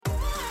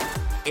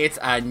It's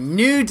a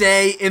new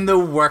day in the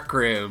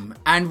workroom,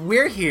 and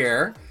we're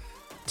here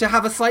to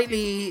have a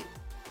slightly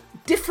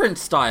different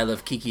style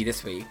of Kiki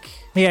this week.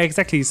 Yeah,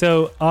 exactly.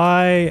 So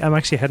I am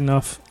actually heading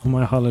off on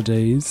my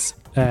holidays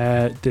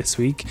this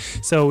week,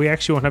 so we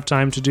actually won't have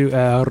time to do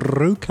a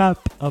recap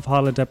of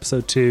Holland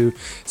episode 2.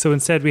 So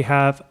instead we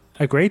have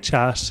a great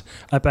chat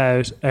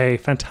about a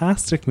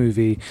fantastic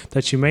movie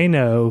that you may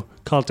know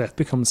called Death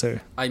Becomes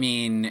Her. I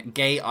mean,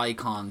 gay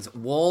icons,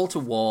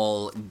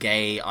 wall-to-wall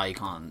gay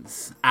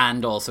icons,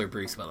 and also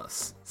Bruce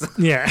Willis.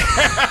 Yeah.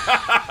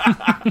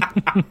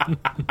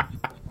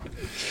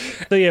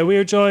 So yeah, we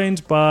are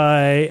joined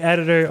by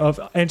editor of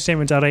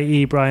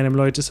entertainment.ie, Brian and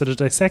Lloyd, to sort of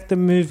dissect the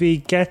movie,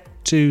 get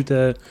to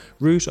the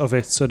root of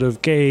its sort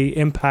of gay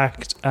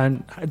impact,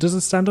 and does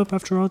it stand up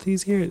after all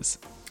these years?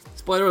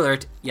 Spoiler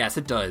alert, yes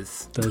it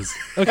does.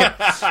 Okay,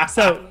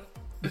 so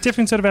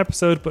different sort of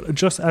episode, but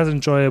just as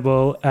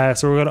enjoyable.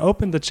 So we're going to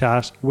open the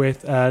chat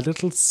with a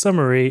little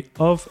summary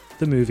of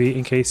the movie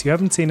in case you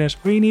haven't seen it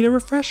or you need a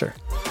refresher.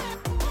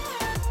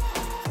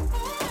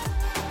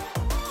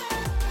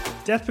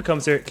 Death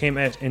Becomes Her came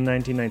out in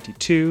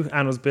 1992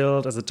 and was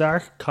billed as a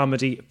dark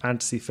comedy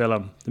fantasy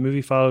film. The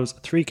movie follows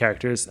three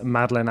characters: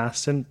 Madeline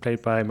Aston,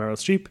 played by Meryl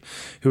Streep,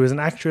 who is an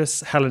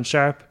actress; Helen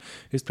Sharp,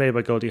 who's played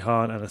by Goldie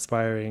Hawn, an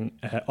aspiring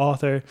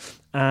author;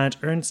 and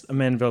Ernst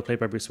Menville, played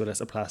by Bruce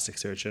Willis, a plastic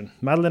surgeon.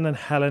 Madeline and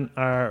Helen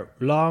are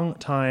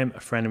long-time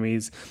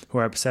frenemies who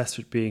are obsessed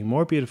with being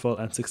more beautiful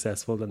and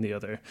successful than the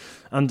other,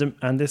 and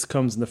this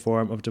comes in the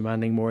form of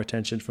demanding more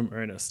attention from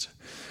Ernest.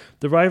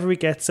 The rivalry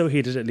gets so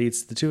heated it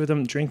leads to the two of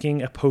them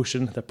drinking a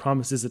potion that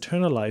promises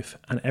eternal life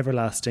and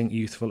everlasting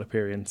youthful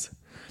appearance.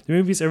 The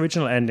movie's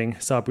original ending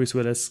saw Bruce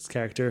Willis'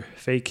 character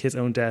fake his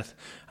own death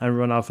and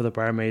run off with a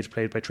barmaid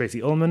played by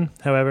Tracy Ullman.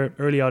 However,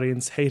 early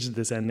audience hated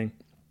this ending.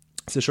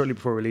 So shortly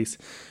before release,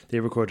 they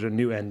recorded a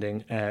new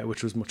ending,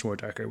 which was much more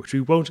darker, which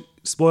we won't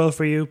spoil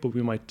for you, but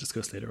we might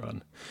discuss later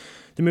on.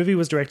 The movie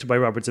was directed by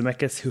Robert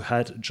Zemeckis, who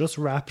had just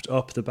wrapped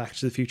up the Back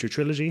to the Future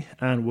trilogy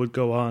and would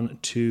go on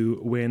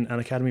to win an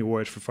Academy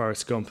Award for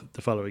Forrest Gump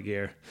the following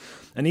year.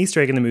 An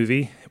Easter egg in the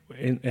movie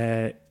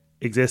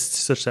exists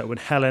such that when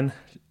Helen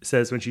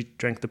says when she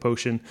drank the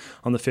potion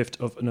on the 5th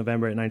of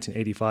November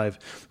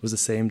 1985 was the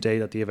same day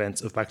that the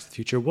events of Back to the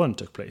Future 1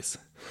 took place.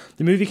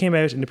 The movie came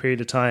out in a period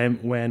of time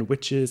when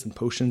witches and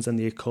potions and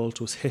the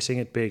occult was hitting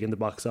it big in the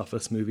box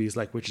office. Movies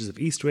like Witches of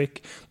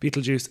Eastwick,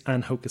 Beetlejuice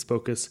and Hocus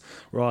Pocus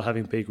were all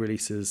having big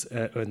releases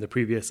in the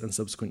previous and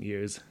subsequent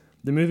years.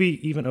 The movie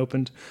even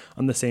opened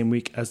on the same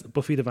week as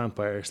Buffy the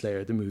Vampire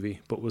Slayer, the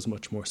movie, but was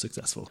much more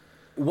successful.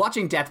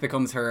 Watching Death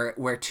Becomes Her,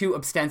 where two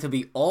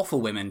ostensibly awful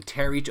women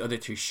tear each other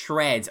to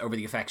shreds over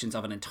the affections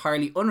of an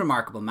entirely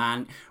unremarkable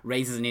man,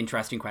 raises an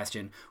interesting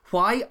question.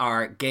 Why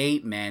are gay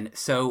men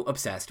so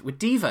obsessed with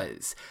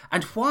divas?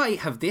 And why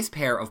have this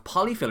pair of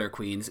polyfiller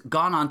queens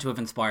gone on to have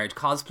inspired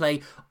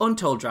cosplay,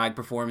 untold drag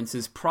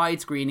performances,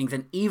 pride screenings,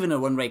 and even a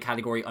runway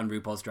category on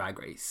RuPaul's Drag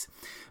Race?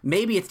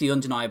 Maybe it's the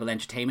undeniable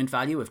entertainment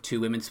value of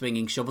two women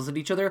swinging shovels at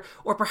each other,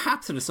 or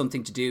perhaps it has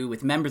something to do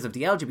with members of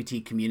the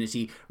LGBT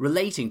community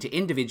relating to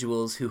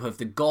individuals who have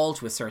the gall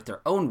to assert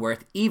their own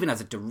worth, even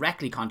as it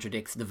directly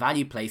contradicts the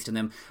value placed in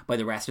them by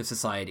the rest of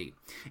society.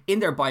 In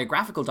their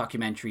biographical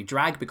documentary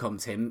Drag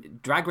Becomes Him,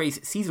 Drag Race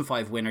Season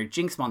 5 winner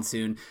Jinx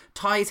Monsoon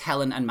ties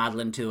Helen and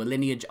Madeline to a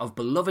lineage of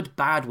beloved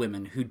bad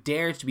women who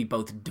dared to be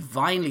both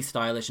divinely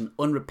stylish and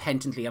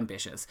unrepentantly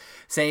ambitious,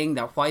 saying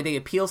that why they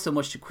appeal so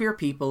much to queer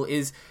people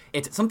is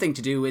it's something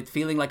to do with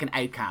feeling like an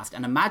outcast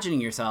and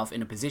imagining yourself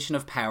in a position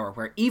of power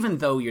where even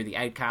though you're the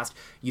outcast,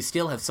 you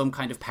still have some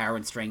kind of power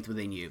and strength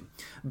within you.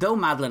 Though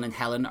Madeline and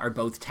Helen are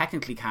both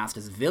technically cast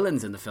as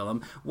villains in the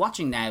film,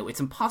 watching now, it's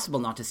impossible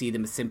not to see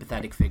them as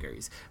sympathetic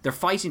figures. They're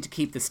fighting to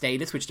keep the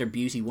status which their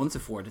beauty once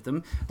afforded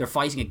them, they're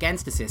fighting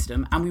against the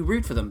system, and we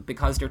root for them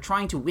because they're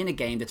trying to win a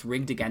game that's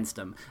rigged against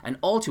them, and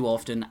all too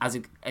often as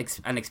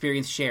an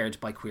experience shared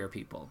by queer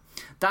people.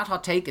 That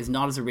hot take is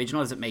not as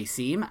original as it may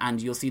seem,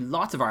 and you'll see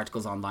lots of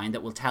articles online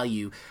that will tell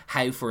you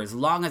how for as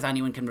long as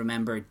anyone can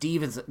remember,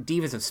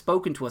 divas have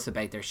spoken to us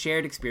about their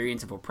shared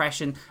experience of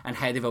oppression and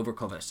how they've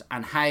overcome it,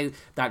 and how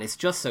that is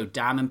just so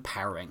damn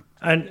empowering.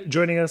 And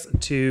joining us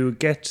to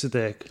get to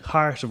the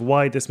heart of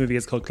why this movie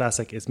is called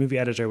classic is movie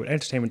editor with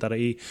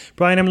entertainment.ie,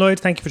 Brian M. Lloyd.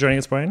 Thank you for joining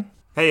us, Brian.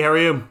 Hey, how are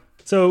you?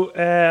 So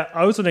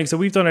I was wondering, so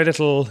we've done a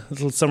little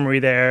summary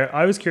there.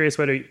 I was curious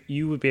whether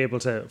you would be able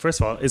to,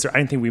 first of all, is there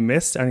anything we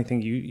missed?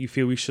 Anything you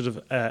feel we should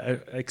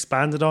have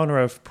expanded on or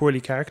have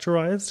poorly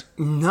characterised?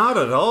 Not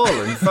at all.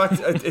 In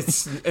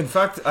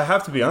fact, I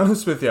have to be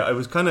honest with you. I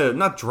was kind of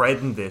not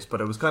dreading this, but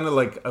I was kind of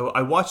like,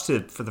 I watched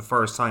it for the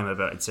first time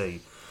about, I'd say,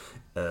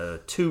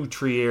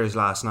 2-3 years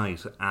last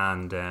night,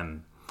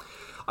 and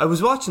I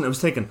was watching. I was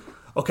thinking,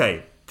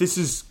 okay, this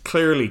is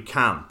clearly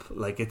camp.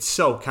 Like, it's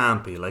so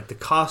campy. Like, the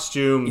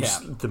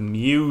costumes, the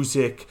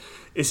music,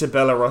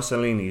 Isabella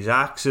Rossellini's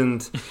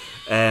accent,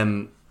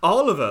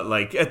 all of it.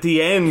 Like, at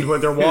the end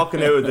when they're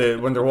walking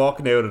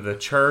out of the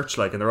church,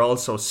 like, and they're all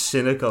so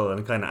cynical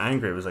and kind of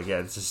angry, it was like,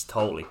 yeah, this is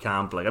totally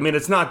camp. Like, I mean,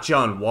 it's not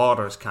John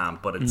Waters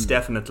camp, but it's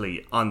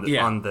definitely on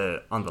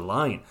the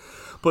line.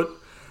 But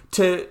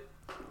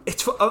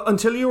it's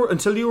until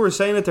you were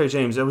saying it there,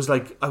 James. I was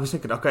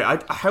thinking, okay,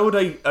 how would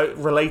I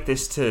relate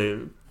this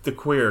to the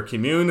queer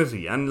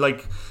community? And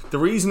like the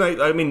reason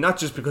I mean, not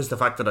just because the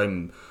fact that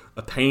I'm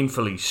a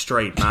painfully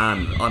straight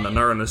man on an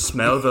Ernest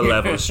Melville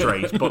level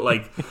straight, but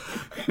like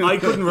I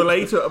couldn't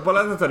relate to it. Well,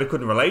 I not that I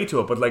couldn't relate to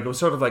it, but like it was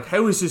sort of like,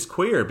 how is this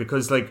queer?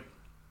 Because like,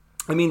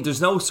 I mean,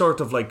 there's no sort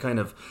of like kind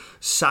of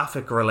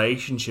sapphic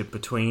relationship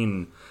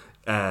between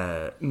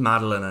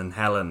Madeline and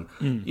Helen.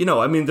 You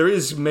know, I mean, there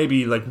is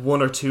maybe like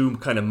one or two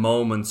kind of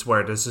moments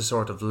where there's a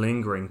sort of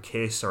lingering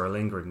kiss or a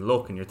lingering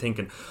look, and you're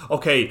thinking,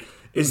 okay,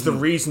 is the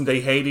reason they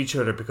hate each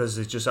other because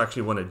they just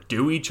actually want to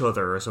do each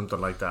other or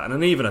something like that? And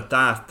then even at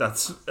that,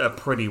 that's a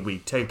pretty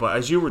weak take. But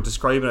as you were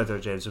describing it there,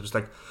 James, it was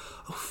like,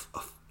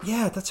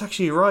 yeah, that's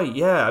actually right.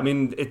 Yeah, I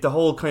mean, the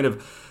whole kind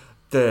of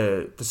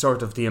the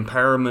sort of the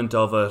empowerment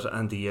of it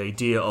and the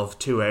idea of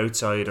two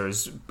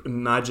outsiders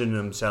imagining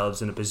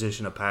themselves in a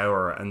position of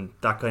power, and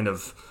that kind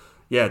of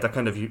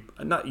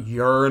not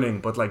yearning,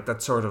 but like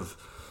that sort of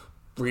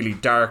really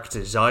dark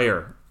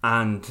desire.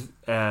 And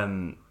I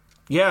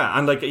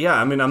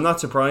mean, I'm not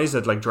surprised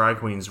that like drag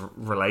queens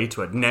relate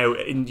to it now,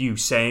 in you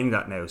saying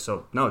that now.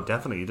 So no,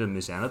 definitely you didn't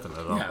miss anything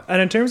at all. Yeah.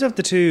 And in terms of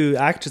the two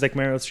actors like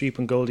Meryl Streep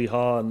and Goldie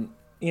Hawn,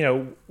 you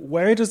know,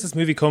 where does this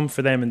movie come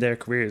for them in their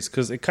careers?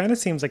 Because it kind of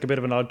seems like a bit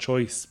of an odd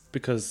choice,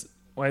 because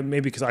I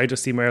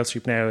just see Meryl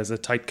Streep now as a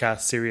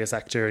typecast serious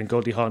actor, and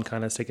Goldie Hawn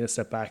kind of taking a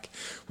step back.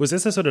 Was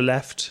this a sort of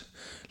left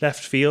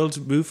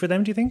field move for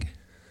them, do you think?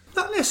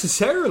 Not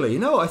necessarily,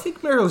 no. I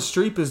think Meryl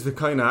Streep is the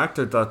kind of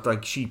actor that,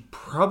 like, she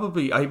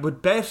probably, I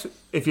would bet,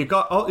 if you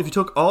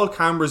took all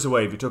cameras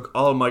away, if you took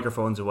all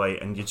microphones away,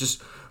 and you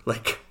just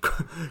like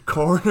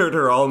cornered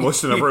her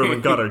almost in a room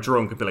and got her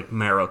drunk, and be like,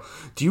 Meryl,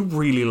 do you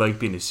really like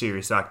being a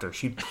serious actor?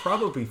 She'd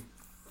probably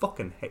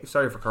fucking hate,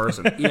 sorry for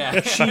cursing.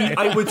 Yeah.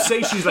 I would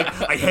say she's like,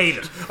 I hate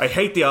it. I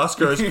hate the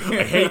Oscars.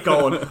 I hate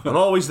going. I'm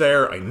always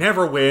there. I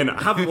never win.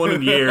 I haven't won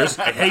in years.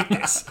 I hate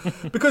this.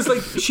 Because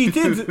like she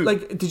did,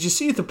 like, did you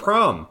see it at the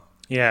prom?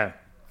 Yeah.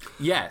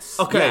 Yes.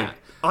 Okay. Yeah.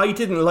 I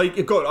didn't like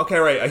it. Good. Okay,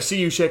 right. I see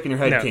you shaking your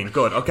head, No. Keane.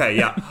 Good. Okay,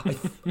 yeah.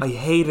 I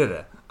hated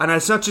it. And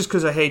it's not just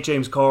because I hate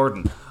James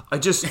Corden.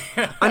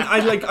 I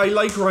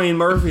like Ryan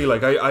Murphy.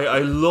 Like I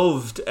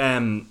loved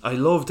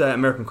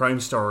American Crime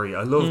Story.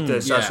 I loved the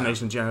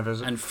Assassination of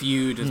Gianni And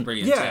Feud is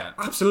brilliant. Yeah,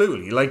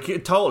 absolutely.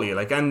 Like totally.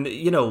 Like, and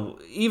you know,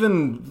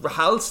 even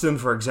Halston,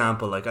 for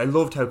example. Like I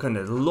loved how kind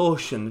of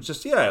lush and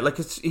just like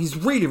he's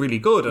really really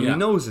good and he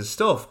knows his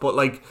stuff. But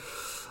like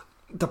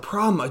the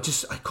Prom, I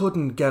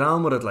couldn't get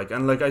on with it. Like,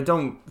 and like I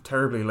don't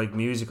terribly like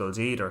musicals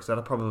either, so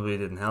that probably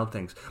didn't help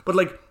things. But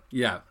like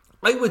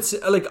I would say,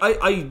 like,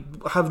 I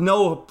have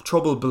no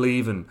trouble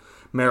believing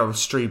Meryl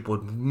Streep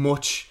would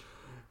much,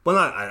 well,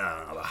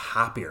 not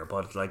happier,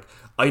 but like,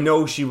 I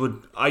know she would.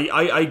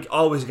 I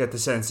always get the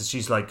sense that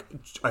she's like,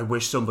 I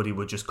wish somebody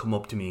would just come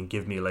up to me and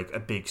give me like a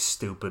big,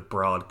 stupid,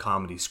 broad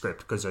comedy script,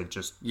 because I'd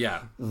just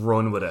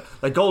run with it.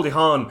 Like Goldie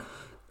Hawn,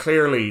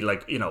 clearly,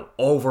 like, you know,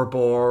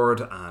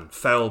 Overboard and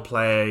Foul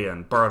Play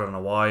and Bird on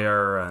a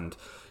Wire and,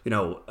 you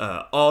know,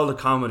 all the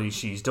comedy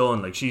she's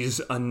done, like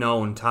she's a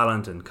known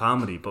talent in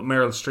comedy. But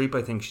Meryl Streep,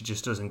 I think she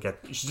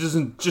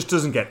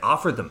doesn't get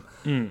offered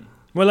them.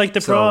 Well, like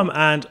the Prom,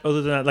 and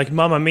other than that, like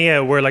Mamma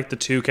Mia were like the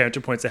two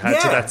counterpoints they had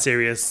to that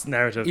serious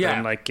narrative.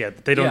 And like,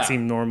 they don't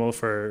seem normal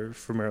for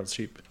Meryl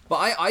Streep.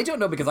 But I don't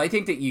know, because I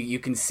think that you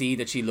can see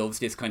that she loves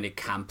this kind of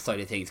camp side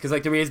of things, because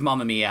like there is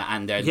Mamma Mia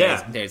and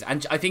there's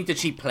and I think that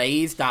she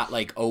plays that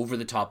like over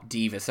the top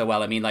diva so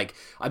well. I mean, like,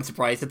 I'm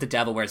surprised that The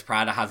Devil Wears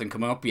Prada hasn't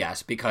come up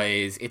yet,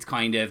 because it's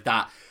kind of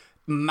that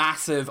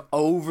massive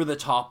over the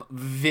top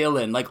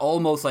villain, like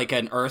almost like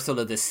an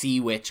Ursula the Sea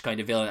Witch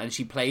kind of villain, and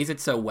she plays it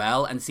so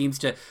well and seems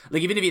to,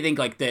 like, even if you think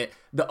like the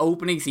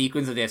opening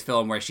sequence of this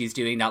film where she's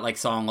doing that like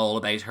song all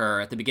about her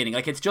at the beginning,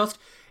 like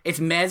it's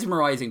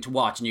mesmerizing to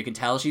watch, and you can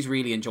tell she's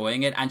really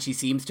enjoying it, and she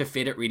seems to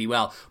fit it really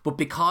well. But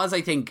because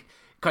I think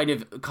kind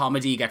of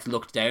comedy gets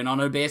looked down on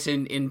a bit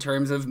in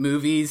terms of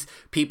movies,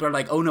 people are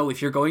like, oh no,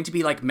 if you're going to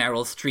be like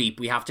Meryl Streep,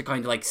 we have to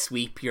kind of like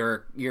sweep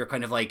your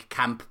kind of like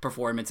camp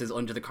performances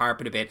under the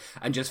carpet a bit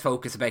and just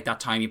focus about that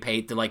time you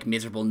paid the like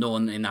miserable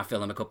nun in that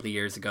film a couple of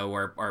years ago,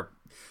 or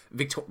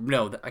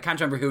no, I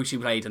can't remember who she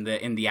played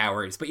in the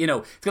Hours, but you know,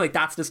 it's like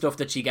that's the stuff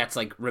that she gets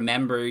like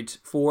remembered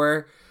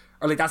for,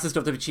 or like that's the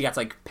stuff that she gets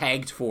like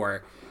pegged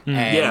for.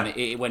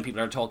 When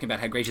people are talking about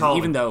how great she is,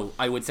 even though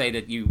I would say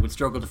that you would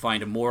struggle to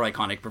find a more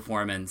iconic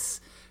performance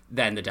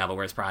than The Devil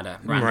Wears Prada,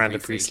 Miranda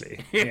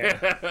Priestley.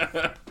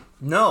 Yeah.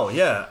 No,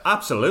 yeah,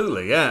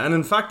 absolutely, yeah. And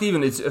in fact,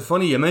 even it's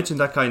funny you mentioned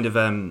that kind of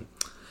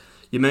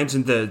you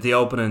mentioned the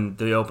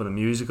opening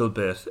musical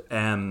bit.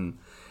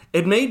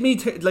 It made me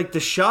like the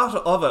shot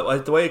of it,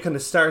 like the way it kind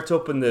of starts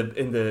up in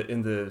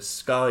the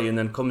sky and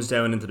then comes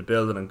down into the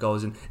building and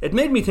goes in. It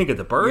made me think of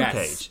the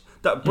Birdcage.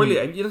 That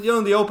brilliant, you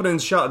know, the opening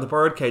shot of the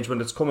Birdcage when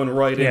it's coming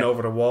right in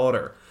over the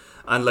water,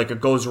 and like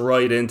it goes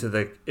right into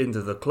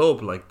the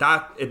club like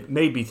that. It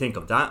made me think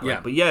of that. Yeah.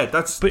 Like. But yeah,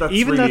 that's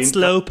even really that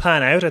slow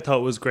pan out I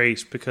thought was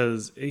great,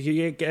 because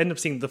you end up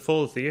seeing the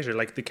full theatre.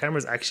 Like the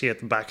camera's actually at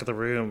the back of the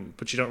room,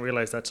 but you don't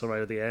realise that till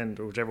right at the end,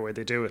 or whichever way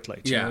they do it.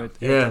 Like, yeah. you know,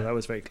 Yeah. that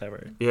was very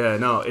clever. Yeah,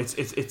 no,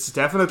 it's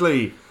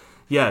definitely,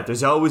 yeah.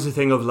 There's always a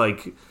thing of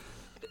like,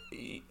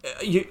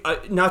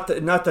 not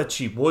that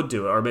she would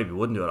do it, or maybe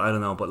wouldn't do it. I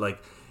don't know, but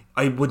like,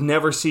 I would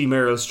never see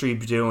Meryl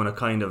Streep doing a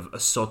kind of a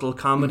subtle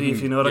comedy,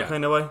 if you know that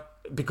kind of way.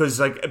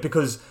 Because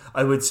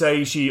I would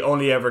say she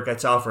only ever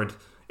gets offered,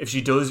 if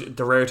she does,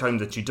 the rare time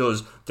that she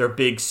does, they're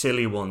big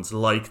silly ones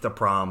like The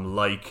Prom,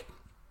 like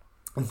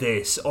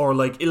this, or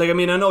like I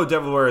mean, I know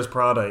Devil Wears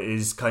Prada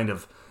is kind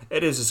of,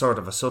 it is a sort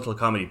of a subtle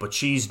comedy, but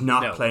she's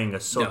not playing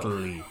it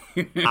subtly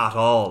at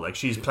all. Like,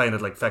 she's playing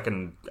it like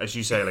fucking, as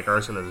you say, like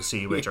Ursula the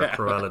Sea Witch or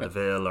Cruella de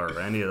Vil or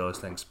any of those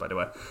things, by the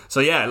way. So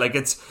yeah, like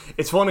it's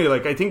funny.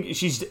 Like, I think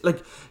she's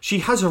like, she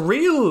has a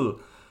real,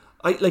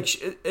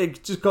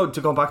 just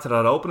to go back to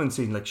that opening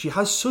scene. Like, she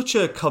has such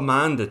a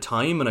command of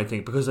time, and I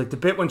think because like the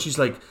bit when she's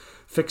like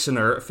fixing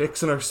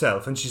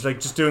herself, and she's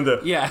like just doing the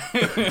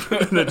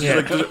and then she's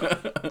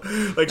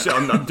like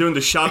I'm doing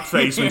the shot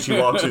face when she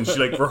walks in. She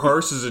like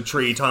rehearses it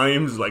 3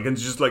 times, like, and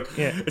just like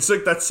it's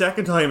like that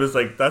second time is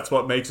like, that's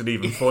what makes it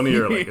even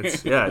funnier. Like,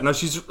 it's no,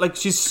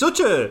 she's such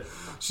a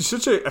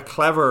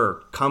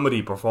clever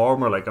comedy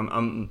performer. Like,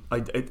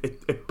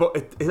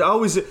 it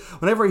always,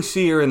 whenever I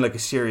see her in like a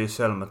serious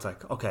film, it's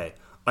like, okay,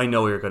 I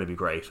know you're going to be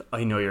great.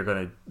 I know you're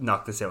going to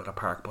knock this out of the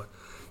park, but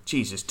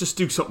Jesus, just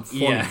do something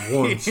funny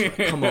once. Like,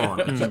 come on,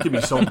 just give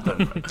me something.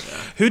 Like,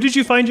 Who did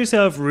you find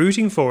yourself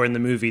rooting for in the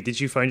movie?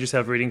 Did you find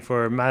yourself rooting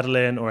for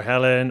Madeline or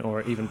Helen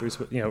or even Bruce,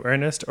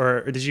 Ernest,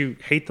 or did you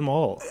hate them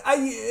all? No.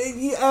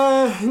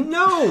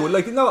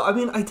 I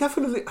mean, I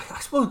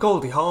suppose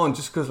Goldie Hawn,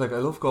 just because like I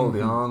love Goldie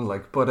Hawn.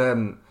 Like, but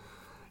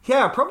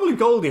yeah, probably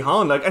Goldie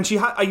Hawn. Like, and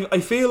I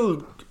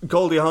feel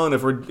Goldie Hawn,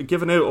 if we're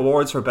giving out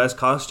awards for best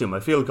costume, I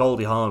feel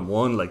Goldie Hawn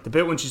won. Like the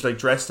bit when she's like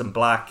dressed in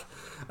black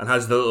and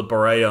has the little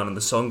beret on and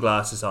the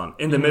sunglasses on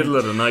in the middle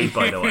of the night,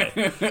 by the way.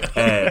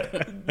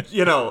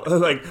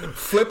 Like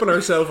flipping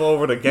herself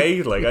over the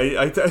gate. Like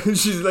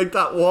she's like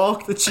that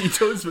walk that she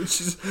does,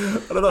 which is,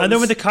 I don't know. And then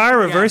when the car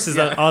reverses,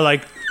 all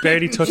like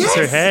barely touches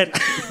her head.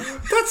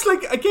 That's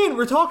like, again,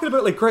 we're talking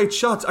about like great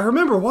shots. I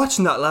remember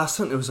watching that last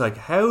time. It was like,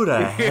 how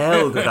the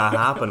hell did that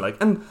happen?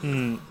 Like,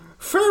 and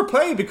fair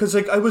play, because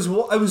like I was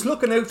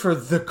looking out for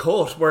the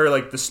cut where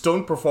like the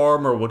stunt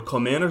performer would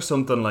come in or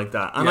something like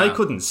that, and I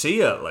couldn't see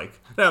it. Like,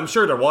 now, I'm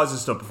sure there was a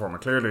stunt performer.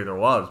 Clearly there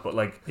was, but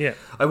like,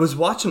 I was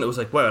watching. It was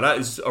like, wow, that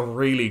is a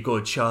really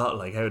good shot.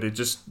 Like how they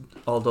just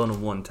all done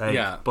in one take.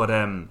 Yeah. But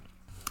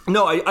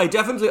no, I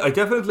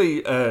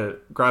definitely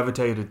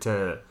gravitated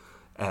to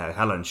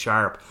Helen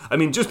Sharp. I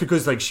mean, just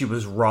because like she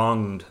was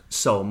wronged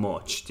so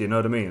much. Do you know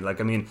what I mean?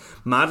 Like, I mean,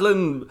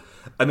 Madeline.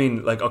 I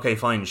mean, like, okay,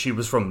 fine. She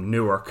was from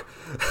Newark.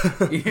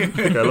 Like,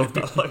 I love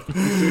that.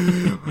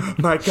 Like,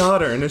 my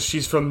God, Ernest,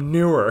 she's from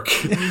Newark.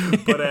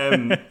 But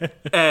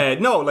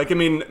no, like, I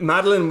mean,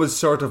 Madeline was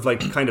sort of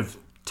like kind of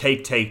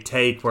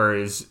take,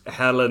 whereas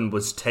Helen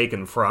was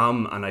taken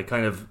from, and I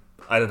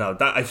don't know,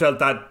 that I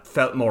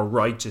felt more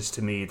righteous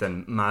to me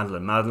than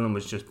Madeline. Madeline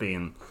was just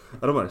being,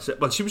 I don't want to say,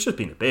 well, she was just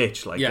being a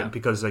bitch, like,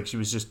 because like she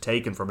was just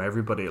taken from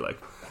everybody, like.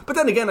 But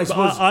then again, I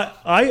suppose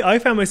I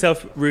found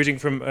myself rooting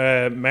from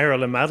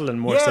Meryl and Madeline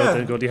more so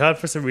than Goldie Hawn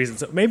for some reason.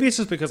 So maybe it's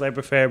just because I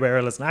prefer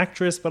Meryl as an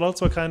actress, but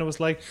also I kind of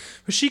was like,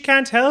 but she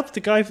can't help. The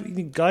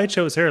guy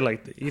chose her.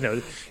 Like,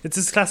 it's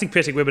this classic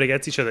pitting women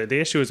against each other. The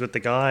issue is with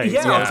the guy.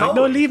 Yeah, so totally. Like,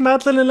 no, leave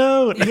Madeline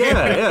alone.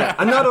 Yeah,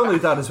 and not only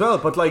that as well,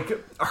 but like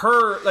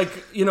her,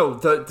 like,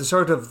 the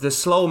sort of the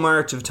slow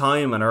march of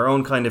time and her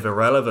own kind of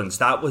irrelevance,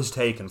 that was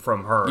taken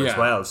from her as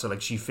well. So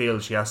like she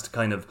feels she has to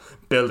kind of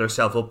build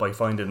herself up by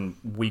finding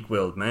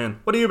weak-willed men.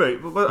 What are you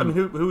about? I mean,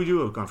 who would you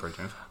have gone for,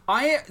 James?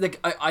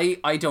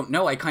 I don't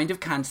know. I kind of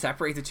can't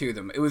separate the two of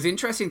them. It was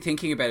interesting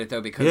thinking about it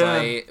though, because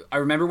I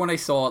remember when I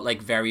saw it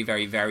like very,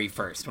 very, very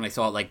first, when I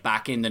saw it like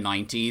back in the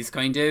 90s,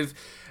 kind of,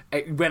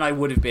 when I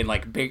would have been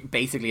like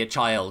basically a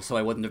child, so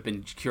I wouldn't have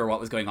been sure what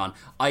was going on.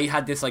 I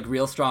had this like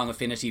real strong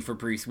affinity for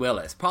Bruce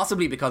Willis,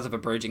 possibly because of a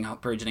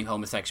burgeoning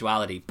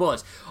homosexuality,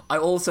 but I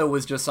also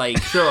was just like,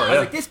 I was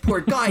like, this poor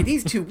guy,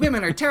 these two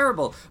women are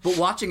terrible. But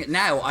watching it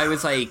now, I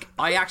was like,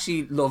 I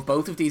actually love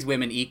both of these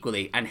women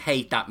equally and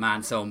hate that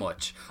man so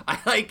much.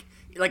 Like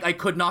I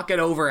could not get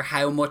over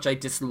how much I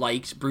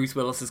disliked Bruce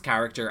Willis's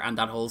character and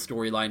that whole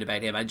storyline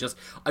about him.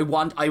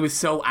 I was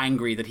so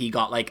angry that he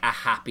got like a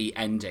happy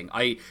ending.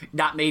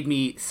 That made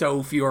me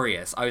so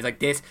furious. I was like,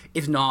 this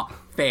is not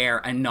fair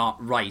and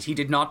not right. He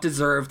did not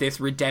deserve this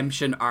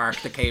redemption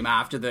arc that came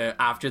after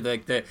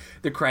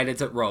the credits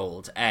that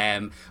rolled.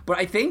 But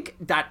I think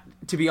that,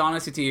 to be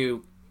honest with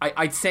you,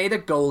 I'd say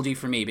that Goldie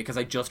for me, because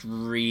I just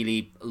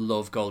really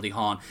love Goldie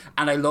Hawn,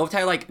 and I loved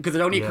how, like, because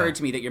it only occurred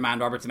to me that your man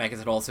Robert Zemeckis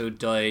had also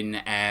done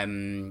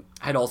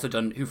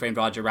Who Framed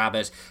Roger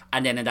Rabbit,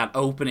 and then in that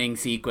opening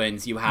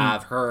sequence you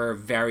have her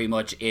very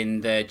much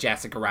in the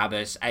Jessica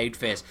Rabbit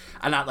outfit,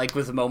 and that like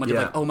was a moment of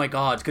like, oh my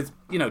God, because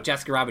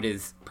Jessica Rabbit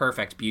is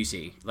perfect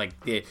beauty, like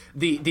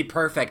the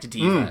perfect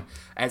diva.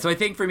 And so I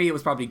think for me it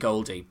was probably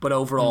Goldie, but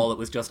overall it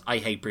was just I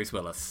hate Bruce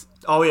Willis.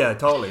 Oh yeah,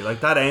 totally.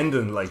 Like that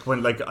ending, like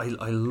when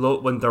I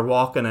love when they're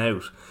walking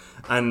out,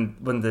 and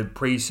when the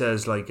priest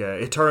says like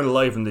eternal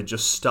life, and they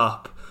just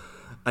stop,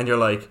 and you're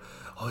like,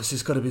 oh, is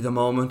this going to be the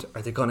moment?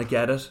 Are they going to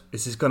get it?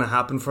 Is this going to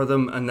happen for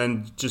them? And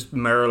then just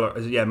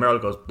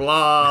Meryl goes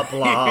blah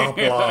blah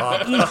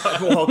blah,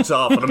 walks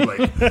off, and I'm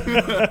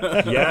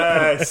like,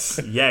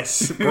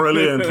 yes,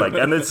 brilliant. Like,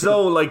 and it's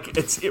so like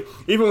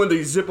even when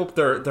they zip up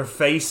their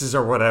faces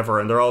or whatever,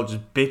 and they're all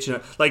just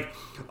bitching. Like,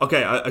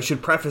 okay, I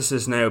should preface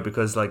this now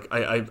because like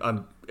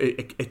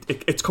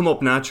it's come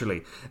up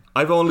naturally.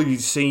 I've only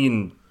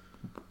seen,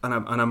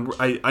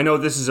 I know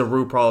this is a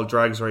RuPaul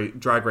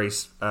Drag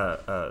Race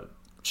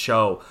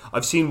show.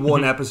 I've seen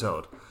one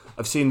episode.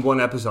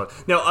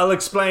 Now I'll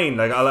explain.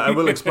 Like I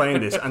will explain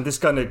this, and this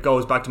kind of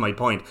goes back to my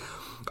point.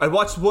 I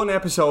watched one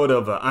episode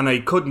of it and I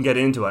couldn't get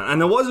into it,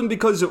 and it wasn't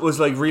because it was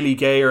like really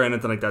gay or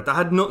anything like that. That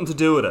had nothing to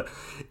do with it.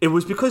 It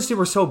was because they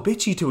were so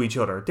bitchy to each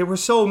other. They were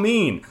so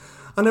mean,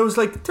 and I was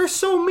like, they're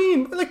so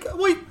mean. Like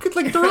why?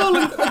 Like they're all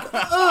like,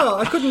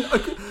 I couldn't.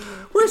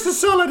 Where's the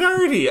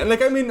solidarity? And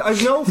like, I mean, I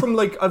know from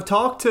like, I've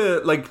talked to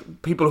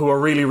like people who are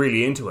really,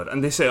 really into it,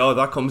 and they say, oh,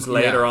 that comes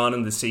later on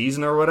in the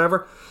season or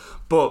whatever.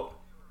 But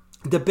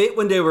the bit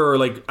when they were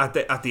like at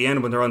the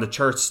end, when they're on the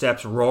church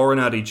steps roaring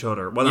at each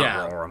other, well,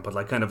 not roaring, but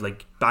like kind of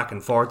like back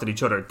and forth at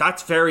each other.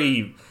 That's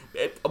very.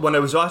 When I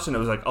was watching, I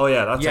was like, oh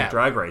yeah, that's like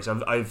Drag Race.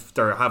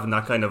 They're having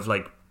that kind of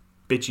like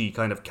bitchy,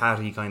 kind of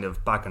catty, kind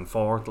of back and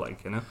forth,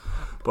 like,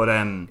 But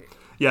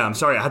yeah, I'm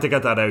sorry, I had to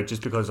get that out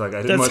just because like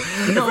I didn't want.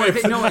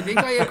 I think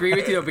I agree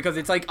with you, because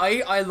it's like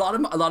a lot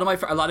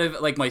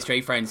of like my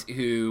straight friends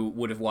who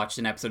would have watched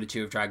an episode or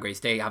two of Drag Race,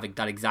 they have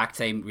that exact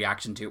same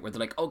reaction to it, where they're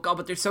like, oh god,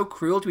 but they're so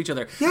cruel to each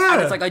other. Yeah,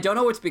 and it's like, I don't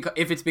know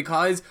if it's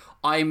because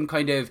I'm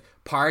kind of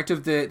part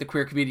of the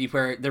queer community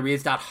where there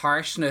is that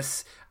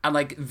harshness and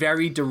like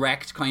very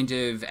direct kind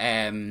of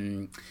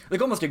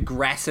like almost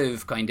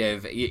aggressive kind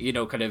of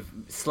kind of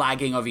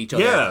slagging of each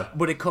other,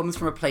 but it comes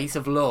from a place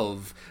of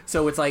love,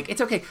 so it's like it's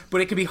okay, but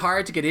it can be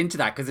hard to get into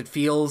that because it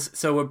feels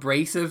so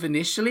abrasive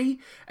initially,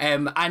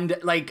 and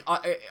like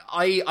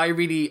I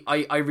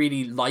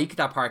really like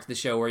that part of the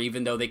show where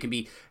even though they can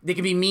be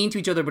mean to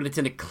each other, but it's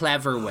in a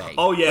clever way.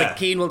 Oh yeah, like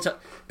Keen will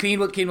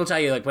tell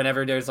you, like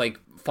whenever there's like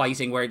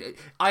fighting, where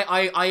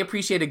I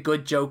appreciate a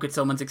good joke at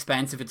someone's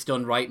expense if it's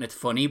done right and it's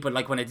funny, but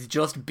like when it's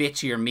just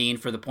bitchy or mean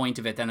for the point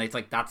of it, then it's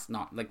like that's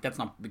not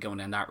going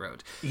down that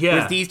road.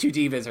 Whereas these two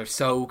divas are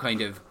so kind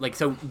of like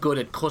so good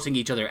at cutting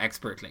each other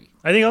expertly.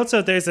 I think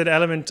also there's an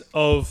element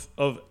of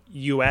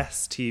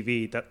US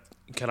TV that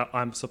kind of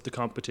amps up the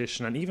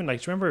competition, and even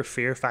like, do you remember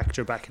Fear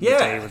Factor back in the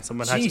day when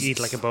someone had to eat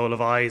like a bowl of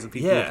eyes and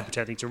people were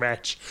pretending to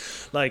retch?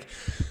 Like,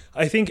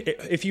 I think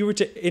if you were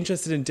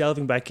interested in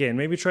delving back in,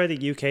 maybe try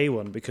the UK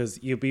one, because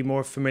you'll be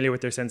more familiar with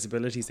their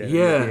sensibilities there.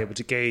 Yeah, and you'll be able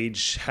to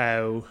gauge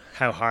how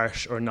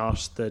harsh or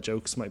not the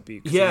jokes might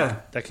be.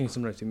 That can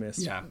sometimes be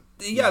missed.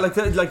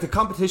 Like the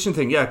competition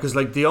thing. Yeah, because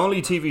like the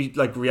only TV,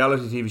 like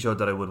reality TV show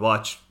that I would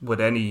watch with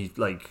any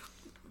like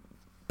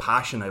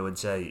passion, I would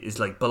say, is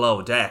like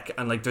Below Deck,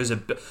 and like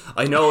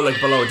I know like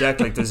Below Deck,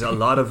 like there's a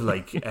lot of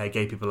like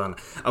gay people on it,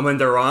 and when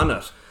they're on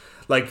it,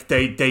 like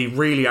they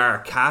really are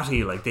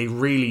catty, like they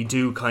really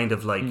do kind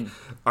of like and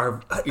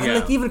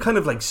like even kind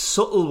of like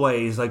subtle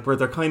ways, like where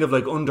they're kind of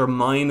like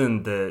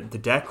undermining the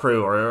deck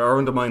crew or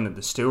undermining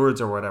the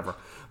stewards or whatever.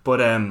 But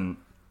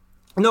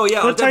no, yeah,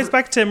 well, it ties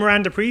back to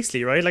Miranda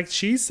Priestley, right? Like,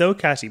 she's so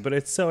catty, but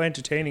it's so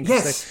entertaining.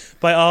 Yes, like,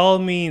 by all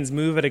means,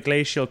 move at a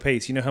glacial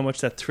pace. You know how much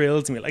that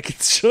thrills me. Like,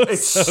 it's so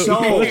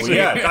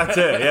yeah, that's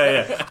it.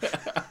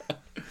 Yeah.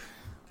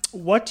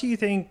 What do you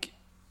think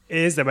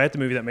is about the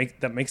movie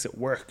that makes it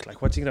work?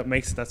 Like, what do you think that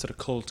makes it that sort of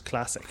cult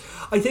classic?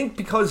 I think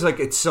because like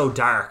it's so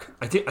dark.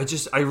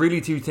 I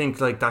really do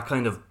think like that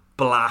kind of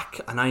black,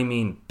 and I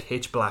mean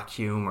pitch black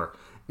humor.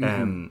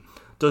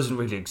 Doesn't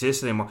really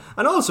exist anymore.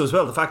 And also as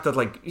well the fact that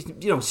like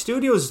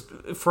studios,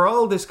 for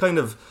all this kind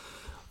of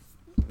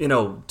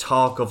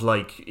talk of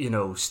like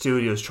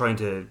studios trying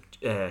to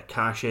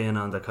cash in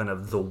on the kind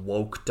of the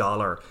woke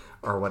dollar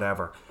or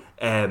whatever,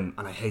 and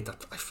I hate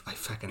that. I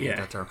fucking hate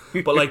that term.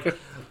 But like,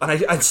 and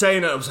I'd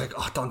saying it, I was like,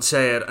 oh, don't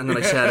say it. And then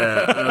I said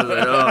it, and I was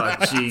like,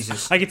 oh,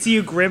 Jesus. I could see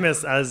you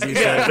grimace as you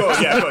said. Good.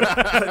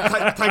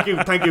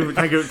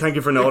 Thank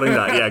you for noting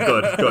that. Yeah,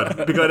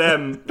 good.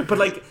 Because but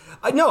like,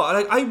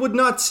 I would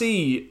not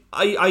see.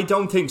 I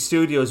don't think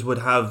studios would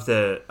have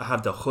the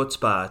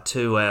chutzpah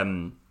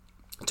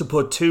to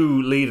put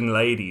two leading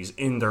ladies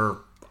in their,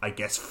 I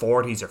guess,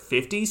 40s or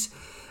 50s.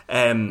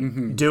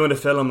 Doing a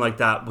film like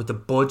that with the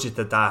budget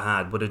that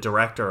had, with a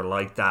director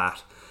like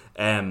that,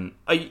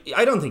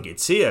 I don't think you'd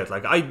see it.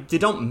 Like, they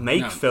don't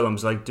make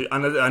films like,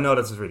 and I know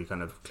that's really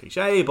kind of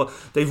cliche, but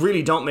they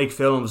really don't make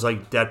films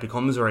like Dead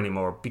Becomes Her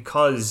anymore,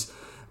 because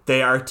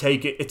they are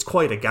it's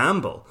quite a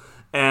gamble.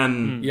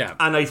 And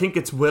I think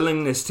it's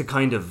willingness to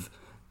kind of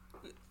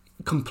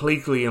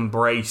completely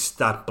embrace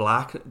that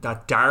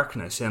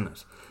darkness in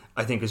it.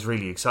 I think is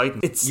really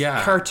exciting. It's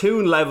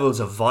cartoon levels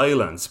of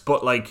violence,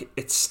 but like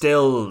it's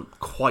still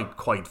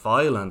quite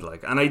violent.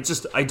 Like, and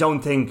I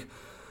don't think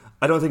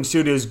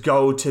studios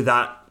go to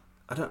that.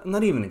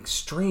 Not even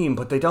extreme,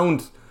 but they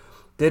don't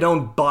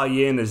buy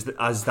in as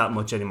that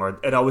much anymore.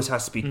 It always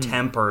has to be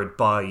tempered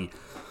by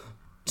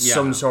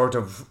some sort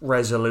of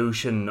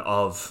resolution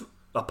of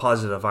a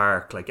positive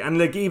arc. Like, and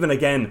like even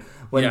again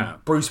when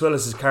Bruce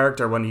Willis's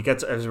character, when he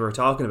gets, as we were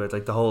talking about,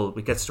 like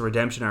he gets the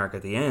redemption arc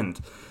at the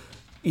end.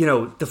 You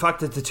know, the fact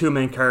that the two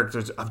main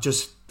characters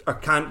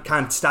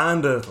can't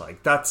stand it,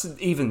 like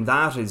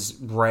that is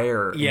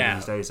rare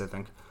these days, I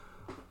think.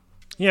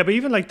 Yeah, but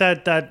even like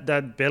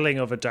that billing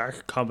of a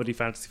dark comedy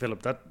fantasy film,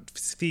 that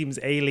seems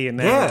alien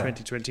now in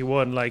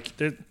 2021. Like,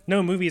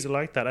 no movies are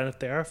like that, and if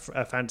they are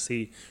a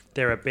fantasy,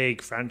 they're a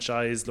big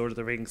franchise, Lord of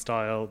the Rings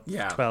style,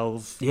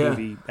 12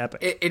 movie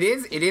epic. It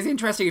is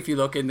interesting if you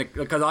look in the,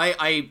 because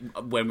I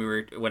when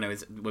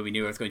we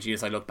knew I was going to do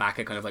this, I looked back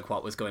at kind of like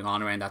what was going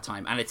on around that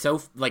time, and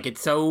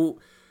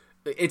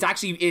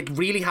it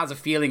really has a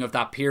feeling of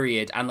that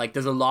period, and like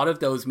there's a lot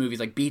of those movies,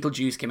 like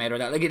Beetlejuice came out of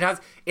that, like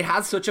it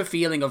has such a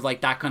feeling of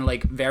like that kind of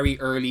like very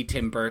early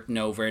Tim Burton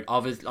over it.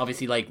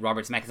 Obviously like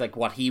Robert Zemeckis, like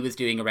what he was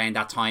doing around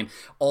that time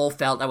all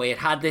felt that way. It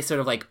had this sort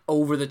of like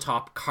over the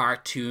top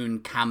cartoon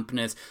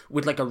campness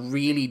with like a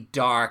really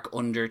dark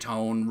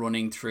undertone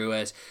running through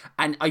it,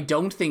 and I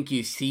don't think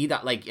you see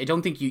that, like I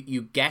don't think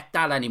you get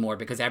that anymore,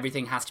 because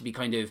everything has to be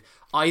kind of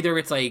either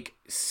it's like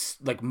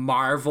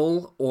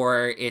Marvel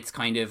or it's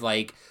kind of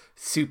like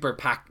super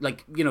packed,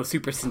 like, you know,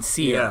 super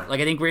sincere. Like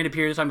I think we're in a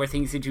period of time where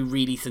things seem to be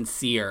really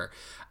sincere,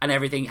 and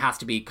everything has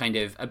to be kind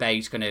of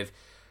about kind of,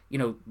 you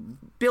know,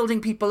 building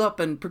people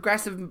up and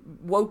progressive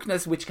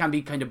wokeness, which can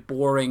be kind of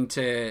boring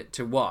to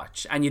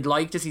watch. And you'd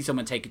like to see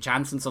someone take a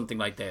chance on something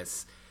like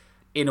this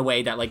in a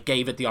way that like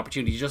gave it the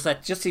opportunity to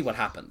just see what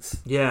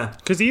happens. Yeah,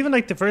 because even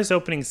like the first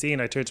opening scene,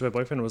 I turned to my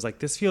boyfriend and was like,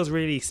 this feels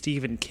really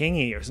Stephen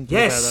King-y or something.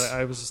 Like that.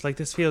 I was just like,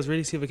 this feels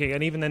really Stephen King.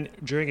 And even then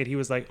during it, he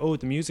was like, oh,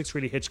 the music's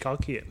really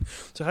Hitchcockian,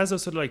 so it has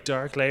those sort of like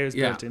dark layers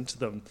built into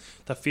them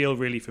that feel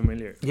really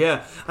familiar.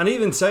 Yeah, and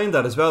even saying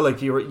that as well,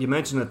 like you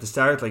mentioned at the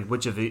start, like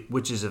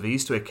Witches of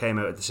Eastwick came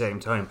out at the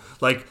same time.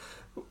 Like,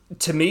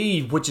 to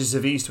me, Witches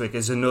of Eastwick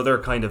is another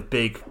kind of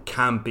big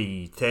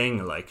campy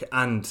thing, like,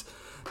 and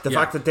the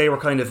fact that they were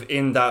kind of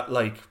in that,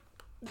 like,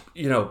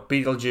 you know,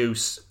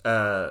 Beetlejuice,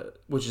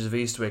 Witches of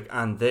Eastwick,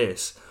 and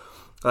this,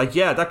 like,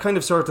 that kind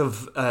of sort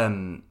of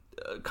kind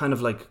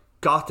of like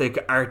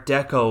gothic Art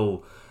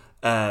Deco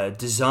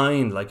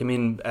design. Like, I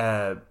mean,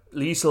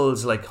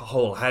 Liesel's like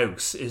whole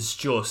house is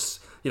just,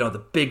 you know, the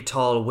big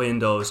tall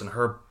windows and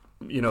her,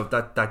 you know,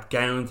 that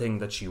gown thing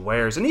that she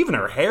wears, and even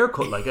her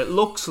haircut, like it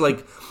looks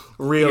like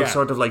real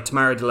sort of like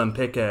Tamara de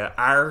Lempicka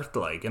art,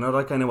 like, you know,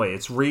 that kind of way.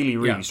 It's really,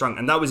 really strong,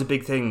 and that was a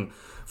big thing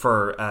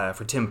for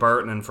Tim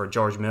Burton and for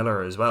George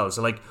Miller as well.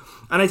 So like,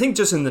 and I think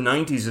just in the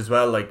 90s as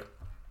well, like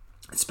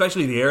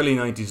especially the early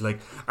 90s, like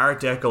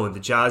Art Deco and the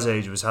Jazz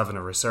Age was having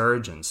a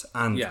resurgence,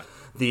 and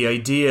the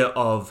idea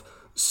of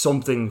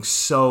something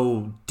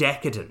so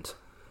decadent,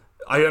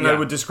 I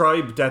would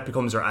describe Death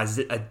Becomes Her as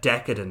a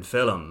decadent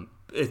film.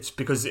 It's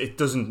because it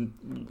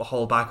doesn't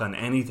hold back on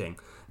anything,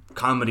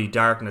 comedy,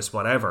 darkness,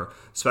 whatever,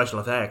 special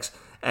effects.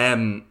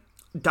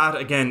 That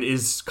again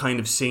is kind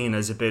of seen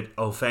as a bit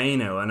au fait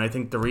now, and I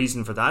think the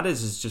reason for that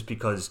is just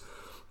because,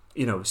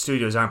 you know,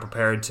 studios aren't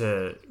prepared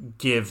to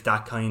give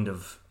that kind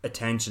of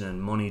attention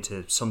and money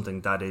to something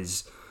that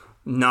is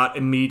not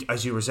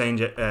as you were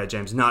saying,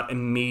 James, not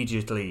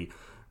immediately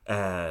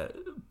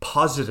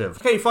positive.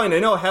 Okay, fine. I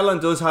know Helen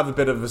does have a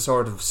bit of a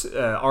sort of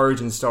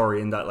origin story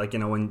in that, like, you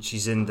know, when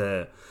she's in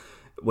the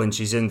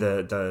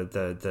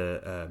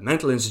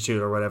mental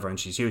institute or whatever, and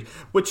she's huge,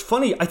 which,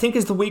 funny, I think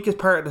is the weakest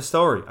part of the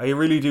story. I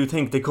really do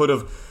think they could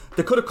have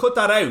cut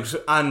that out,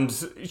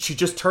 and she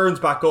just turns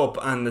back up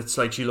and it's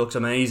like she looks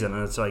amazing,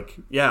 and it's like,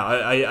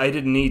 I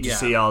didn't need to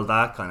see all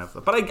that kind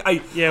of, but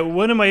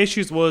one of my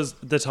issues was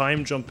the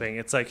time jumping.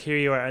 It's like, here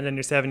you are, and then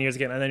you're 7 years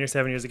again, and then you're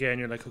 7 years again, and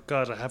you're like, oh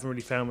god, I haven't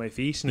really found my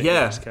feet in it.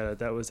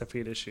 That was a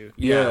real issue.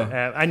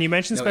 And you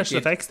mentioned special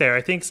effects there.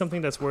 I think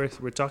something that's worth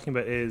talking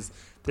about is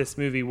this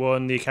movie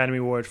won the Academy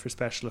Award for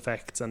special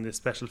effects, and the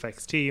special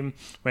effects team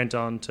went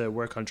on to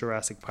work on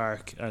Jurassic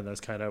Park, and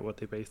that's kind of what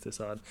they based this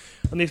on.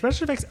 And the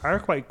special effects are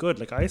quite good.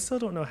 Like, I still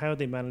don't know how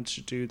they managed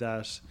to do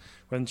that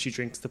when she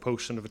drinks the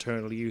potion of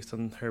eternal youth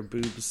and her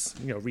boobs,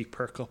 you know,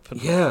 re-perk up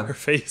and her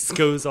face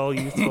goes all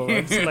youthful.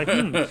 I'm just like,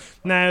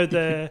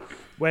 Now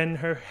when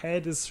her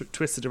head is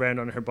twisted around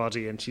on her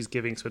body and she's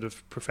giving sort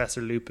of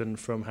Professor Lupin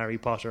from Harry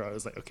Potter, I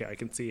was like, okay, I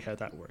can see how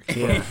that works.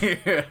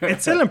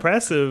 It's still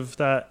impressive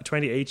that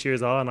 28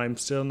 years on, I'm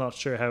still not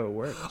sure how it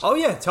works. Oh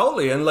yeah,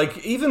 totally. And like,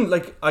 even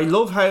like, I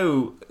love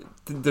how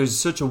there's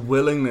such a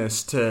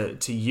willingness to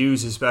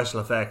use his special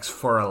effects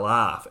for a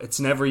laugh. It's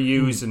never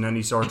used in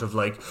any sort of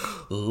like,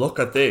 look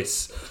at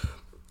this.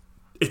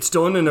 It's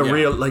done in a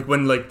real, like,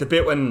 when, like, the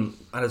bit when,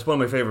 and it's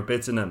one of my favourite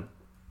bits in him,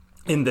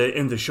 in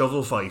the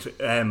shovel fight,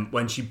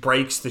 when she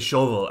breaks the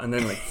shovel and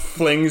then like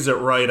flings it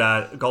right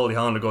at Goldie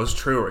Hawn and goes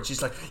through her.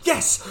 She's like,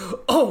 yes,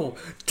 oh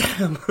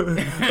damn.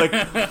 like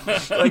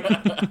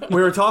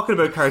we were talking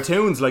about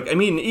cartoons. Like, I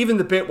mean, even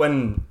the bit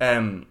when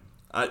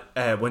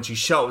she's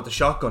shot with the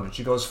shotgun and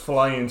she goes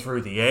flying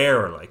through the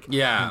air, like,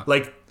 yeah,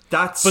 like.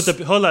 That's but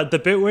hold on, the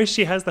bit where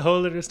she has the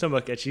hole in her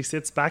stomach and she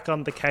sits back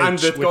on the couch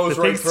and it with goes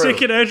the right thing through.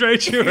 sticking out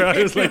right through her,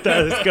 I was like,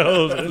 that is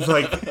gold. It's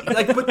like,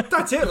 but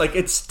that's it. Like,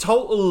 it's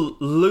total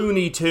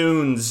Looney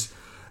Tunes,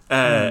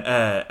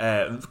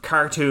 cartoon,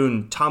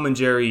 Tom and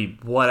Jerry,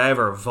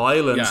 whatever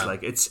violence. Yeah.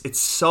 Like, it's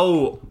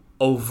so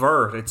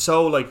overt. It's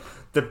so like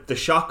the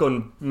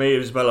shotgun may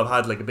as well have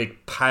had like a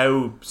big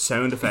pow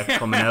sound effect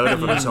coming out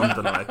of it or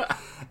something like.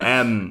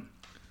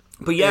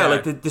 But yeah,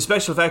 like the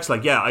special effects.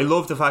 Like, yeah, I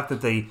love the fact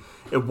that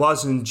it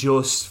wasn't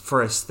just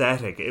for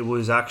aesthetic. It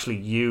was actually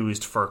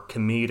used for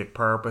comedic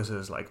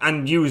purposes, like,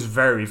 and used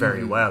very,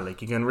 very well.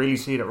 Like, you can really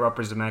see that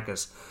Robert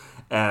Zemeckis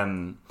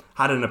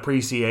had an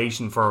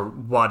appreciation for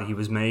what he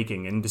was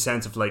making, in the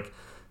sense of like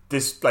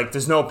this. Like,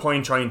 there's no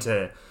point trying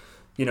to,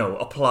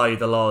 apply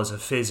the laws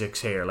of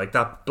physics here. Like,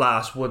 that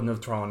blast wouldn't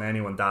have thrown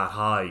anyone that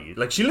high.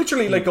 Like, she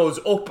literally like goes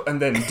up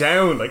and then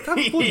down. Like, that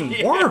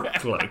wouldn't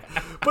work. Like,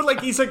 but like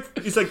he's like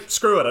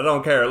screw it, I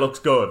don't care. It looks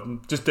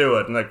good. Just do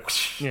it. And like,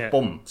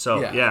 boom. So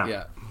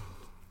yeah.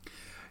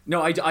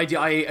 No, I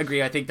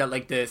agree. I think that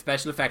like the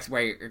special effects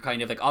were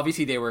kind of like,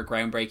 obviously they were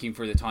groundbreaking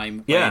for the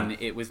time when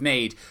it was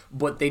made,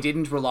 but they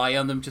didn't rely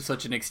on them to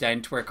such an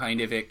extent where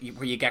kind of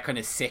where you get kind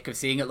of sick of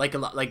seeing it. Like a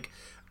lot, like,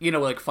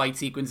 like fight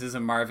sequences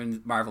in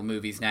Marvel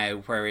movies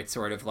now, where it's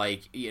sort of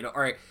like,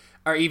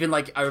 or even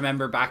like, I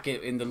remember back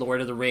in the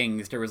Lord of the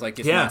Rings, there was like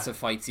this massive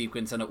fight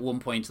sequence, and at one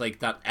point like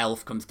that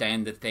elf comes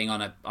down the thing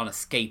on a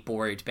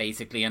skateboard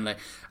basically, and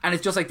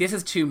it's just like, this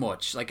is too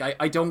much. Like,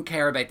 I don't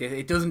care about this.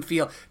 It doesn't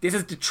feel, this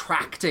is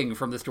detracting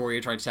from the story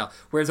you're trying to tell.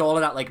 Whereas all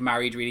of that like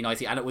married really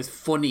nicely, and it was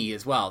funny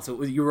as well.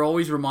 So you were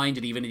always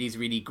reminded, even in these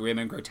really grim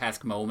and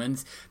grotesque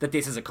moments, that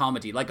this is a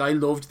comedy. Like, I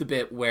loved the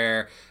bit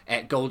where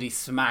Goldie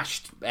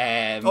smashed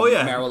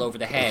Meryl over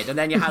the head, and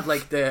then you had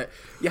to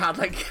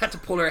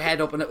pull her head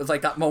up, and it was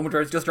like that moment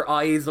where it's just her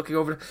eyes looking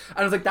over, and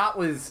I was like, that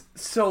was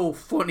so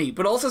funny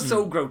but also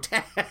so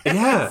grotesque.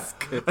 Yeah,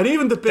 and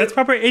even the bit that's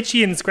proper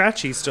itchy and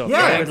scratchy stuff.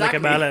 Yeah, exactly. Like a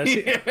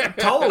mallet.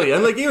 Totally.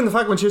 And like, even the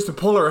fact when she has to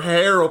pull her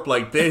hair up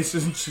like this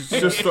and she's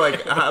just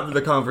like having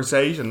the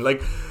conversation,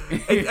 like,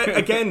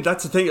 again,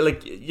 that's the thing.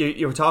 Like,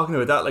 you were talking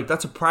about that, like,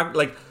 that's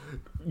like,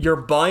 you're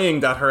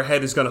buying that her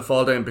head is going to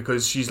fall down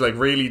because she's like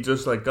really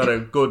just like got a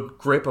good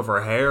grip of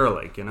her hair,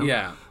 like,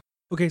 yeah.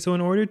 Okay, so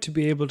in order to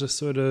be able to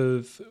sort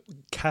of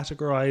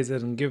categorize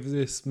it and give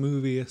this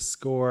movie a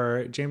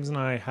score, James and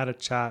I had a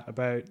chat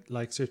about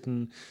like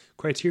certain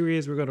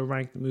criteria we're going to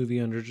rank the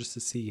movie under, just to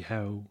see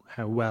how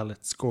well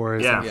it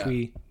scores. Yeah. And if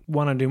we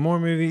want to do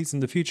more movies in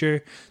the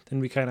future, then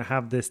we kind of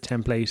have this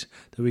template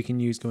that we can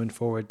use going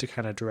forward to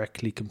kind of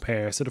directly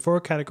compare. So the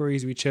 4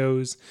 categories we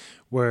chose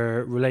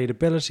were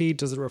relatability,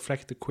 does it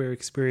reflect the queer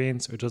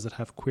experience or does it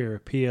have queer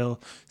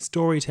appeal?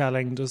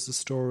 Storytelling, does the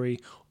story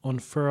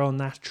unfurl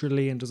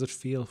naturally and does it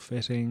feel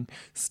fitting?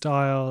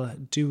 Style,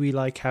 do we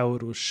like how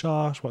it was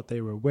shot, what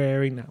they were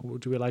wearing,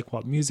 do we like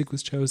what music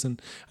was chosen?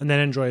 And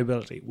then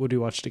enjoyability, would we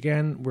watch it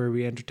again, were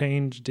we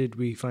entertained, did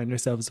we find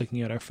ourselves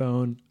looking at our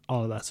phone,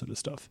 all of that sort of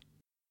stuff.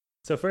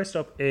 So first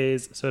up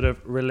is sort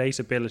of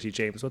relatability.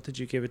 James, what did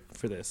you give it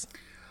for this?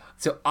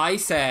 So I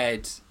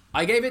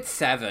gave it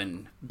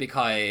 7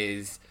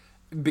 because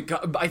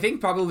I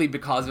think probably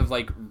because of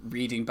like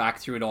reading back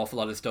through an awful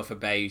lot of stuff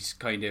about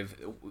kind of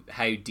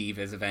how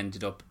divas have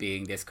ended up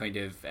being this kind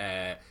of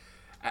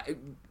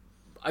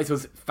I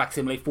suppose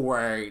facsimile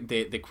for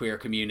the queer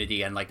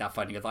community and like that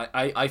fighting.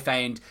 I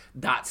found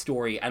that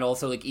story, and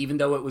also like, even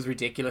though it was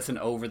ridiculous and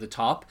over the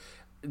top,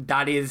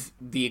 that is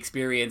the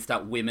experience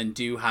that women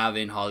do have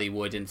in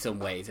Hollywood in some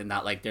ways, and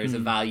that like there's a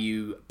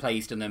value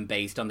placed on them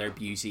based on their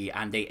beauty,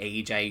 and they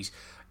age out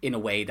in a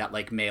way that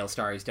like male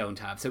stars don't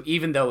have. So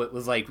even though it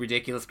was like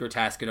ridiculous,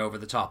 grotesque and over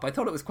the top, I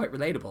thought it was quite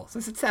relatable. So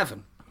I said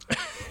 7.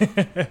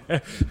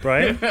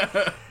 Brian?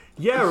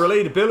 Yeah,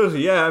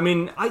 relatability. Yeah, I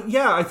mean,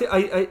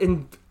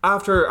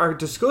 after our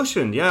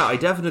discussion, I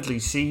definitely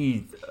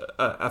see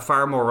a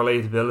far more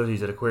relatability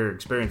to the queer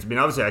experience. I mean,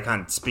 obviously, I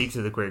can't speak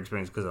to the queer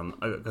experience because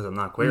I'm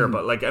not queer,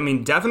 but like, I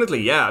mean,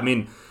 definitely, yeah. I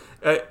mean,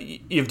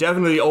 you've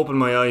definitely opened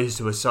my eyes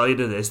to a side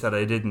of this that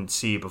I didn't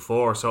see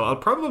before. So I'll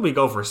probably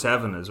go for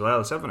 7 as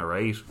well, 7 or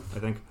 8, I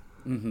think.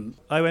 Mm-hmm.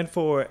 I went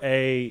for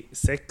a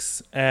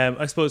 6,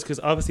 I suppose,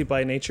 because obviously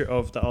by nature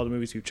of all the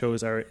movies we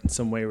chose are in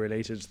some way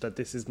related, that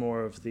this is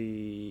more of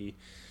the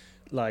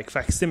like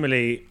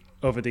facsimile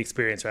over the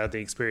experience rather than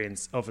the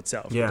experience of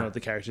itself. Yeah. You know, the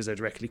characters are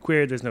directly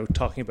queer, there's no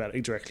talking about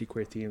directly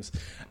queer themes.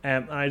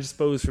 I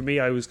suppose for me,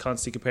 I was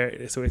constantly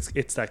comparing, so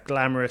it's that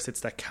glamorous,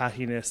 it's that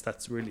cattiness,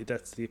 that's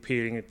the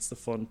appealing, it's the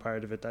fun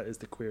part of it, that is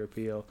the queer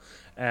appeal.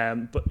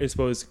 But I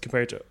suppose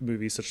compared to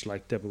movies such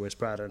like Devil Wears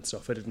Prada and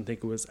stuff, I didn't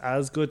think it was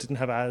as good, didn't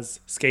have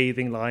as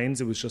scathing lines,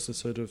 it was just a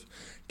sort of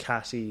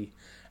catty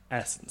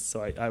essence,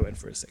 so I went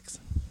for a 6.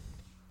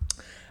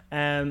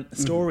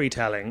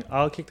 Storytelling.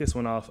 I'll kick this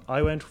one off.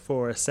 I went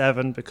for a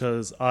 7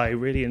 because I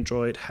really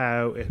enjoyed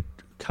how it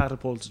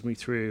catapulted me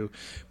through,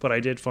 but I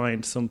did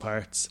find some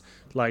parts,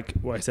 like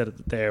what I said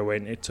there,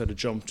 when it sort of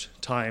jumped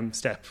time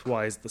step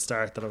wise at the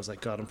start, that I was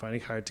like, God, I'm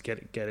finding it hard to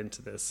get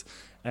into this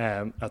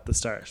at the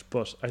start.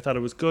 But I thought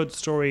it was good.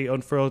 Story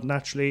unfurled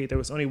naturally. There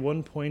was only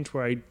one point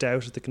where I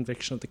doubted the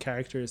conviction of the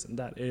characters, and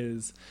that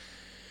is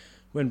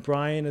when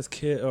Brian is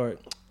killed,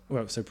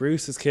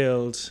 Bruce is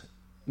killed,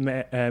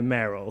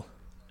 Meryl,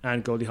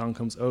 and Goldie Hawn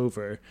comes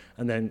over,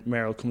 and then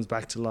Meryl comes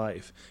back to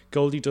life.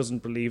 Goldie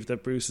doesn't believe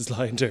that Bruce is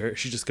lying to her.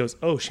 She just goes,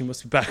 "Oh, she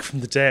must be back from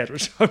the dead,"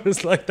 which I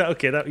was like,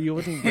 that you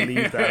wouldn't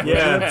believe that.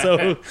 Yeah. That's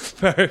so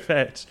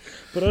perfect.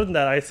 But other than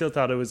that, I still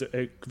thought it was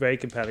a very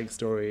compelling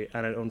story,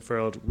 and it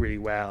unfurled really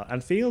well,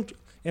 and felt,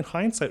 in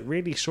hindsight,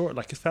 really short.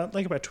 Like, it felt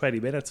like about 20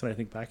 minutes when I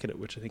think back at it,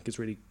 which I think is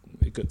really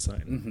a good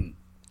sign. Mm-hmm.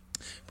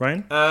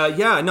 Brian?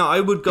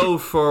 I would go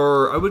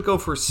for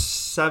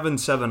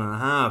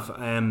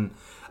 7.5.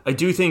 I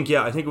do think,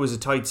 I think it was a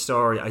tight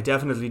story. I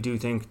definitely do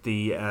think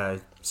the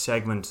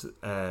segment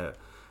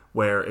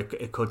where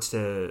it cuts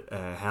to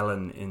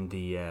Helen in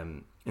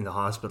the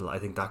hospital, I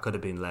think that could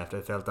have been left.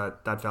 I felt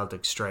that felt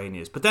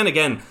extraneous. But then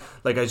again,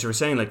 like as you were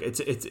saying, like it's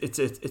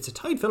a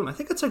tight film. I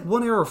think it's like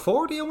 1 hour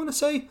 40. I want to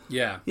say.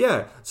 Yeah.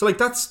 So like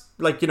that's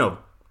like,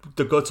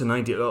 the guts of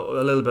 90, a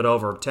little bit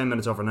over 10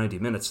 minutes over 90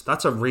 minutes.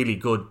 That's a really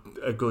good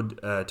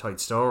tight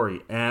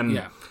story. And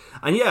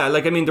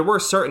like, I mean, there were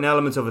certain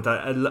elements of it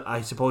that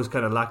I suppose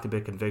kind of lacked a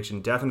bit of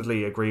conviction.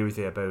 Definitely agree with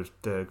you about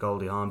the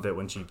Goldie Hawn bit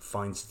when she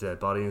finds the dead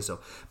body and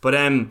stuff. But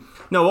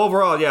no,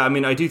 overall, I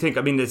mean, I do think,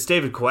 I mean, it's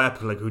David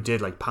Koepp, like, who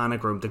did like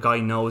Panic Room. The guy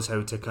knows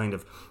how to kind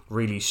of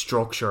really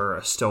structure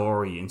a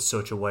story in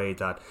such a way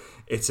that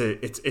it's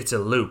a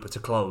loop, it's a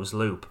closed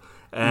loop.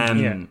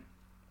 And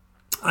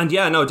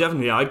no,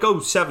 definitely, I'd go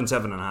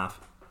 7.5.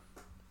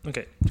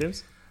 Okay,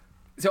 James?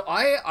 So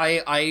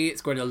I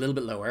scored a little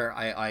bit lower.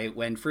 I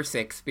went for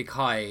 6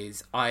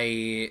 because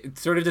I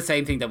sort of the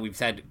same thing that we've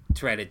said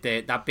throughout it.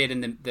 That bit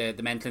in the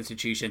mental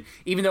institution,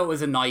 even though it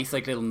was a nice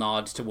like little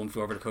nod to One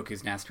Flew Over the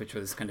Cuckoo's Nest, which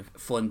was kind of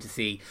fun to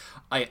see,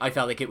 I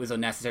felt like it was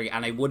unnecessary,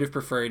 and I would have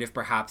preferred if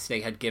perhaps they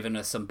had given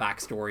us some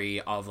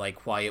backstory of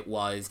like why it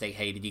was they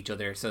hated each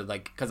other. So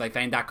like, because I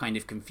found that kind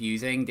of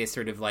confusing. This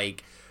sort of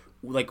like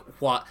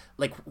what,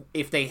 like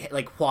if they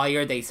like, why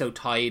are they so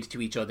tied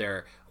to each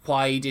other?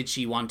 Why did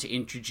she want to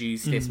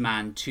introduce this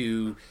man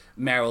to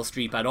Meryl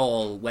Streep at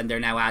all when they're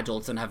now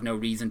adults and have no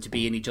reason to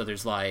be in each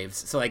other's lives?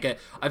 So like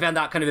I found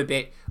that kind of a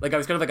bit like, I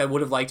was kind of like, I would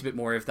have liked a bit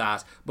more of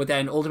that, but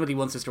then ultimately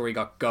once the story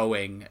got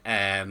going,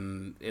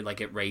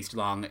 it raced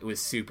along. It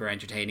was super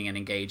entertaining and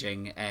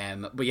engaging.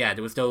 But yeah,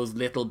 there was those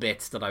little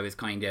bits that I was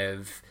like,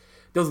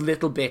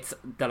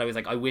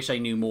 I wish I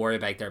knew more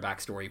about their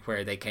backstory,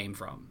 where they came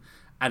from,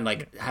 and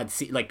like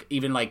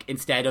even like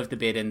instead of the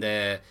bit in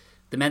the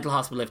mental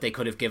hospital, if they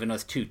could have given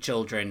us 2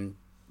 children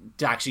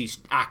to actually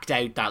act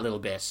out that little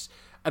bit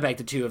about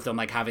the 2 of them,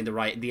 like having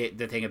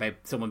the thing about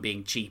someone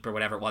being cheap or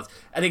whatever it was,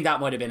 I think that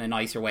might have been a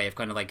nicer way of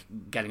kind of like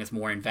getting us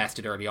more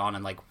invested early on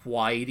and like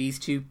why these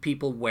 2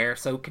 people were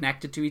so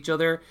connected to each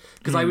other,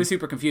 because I was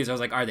super confused. I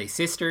was like, are they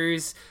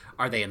sisters?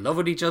 Are they in love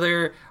with each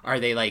other?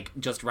 Are they like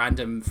just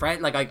random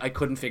friends? Like I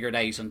couldn't figure it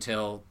out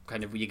until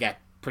kind of you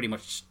get pretty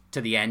much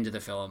to the end of the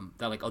film.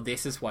 They're like, oh,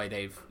 this is why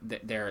they're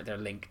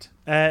linked.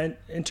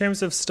 In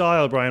terms of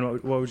style, Brian,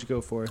 what would you go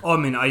for? I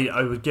mean,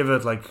 I would give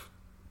it like,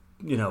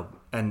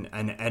 an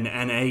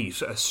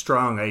 8, a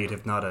strong 8,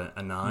 if not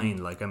a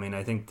 9. Like, I mean,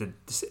 I think the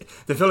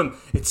film,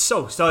 it's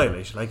so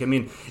stylish. Like, I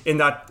mean, in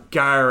that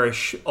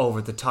garish,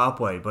 over the top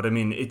way, but I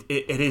mean,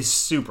 it is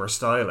super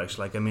stylish.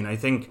 Like, I mean, I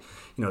think,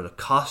 the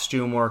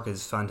costume work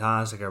is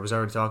fantastic. I was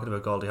already talking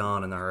about Goldie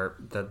Hawn and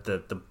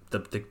the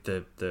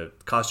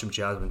costume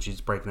she has when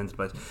she's breaking into the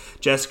place.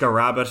 Jessica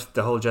Rabbit,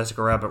 the whole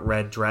Jessica Rabbit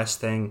red dress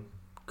thing,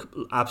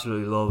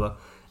 absolutely love it.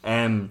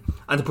 And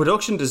the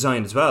production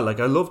design as well. Like,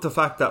 I love the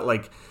fact that,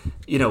 like,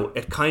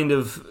 it kind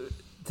of,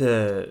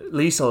 the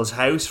Liesl's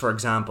house, for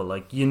example,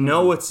 like,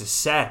 it's a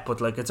set, but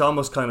like, it's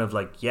almost kind of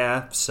like,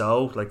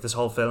 so like, this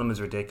whole film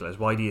is ridiculous.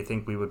 Why do you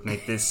think we would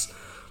make this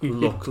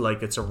look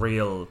like it's a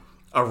real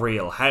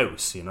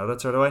house,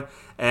 that sort of way.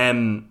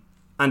 And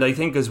I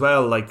think as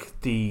well,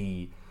 like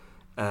that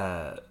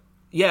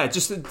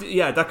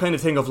kind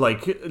of thing of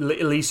like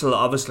Liesl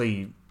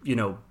obviously,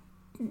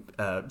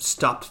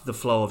 stopped the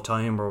flow of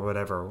time or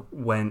whatever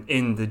when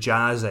in the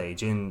jazz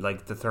age in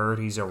like the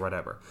 30s or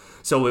whatever.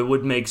 So it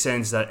would make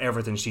sense that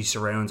everything she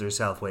surrounds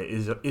herself with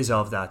is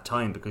of that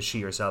time, because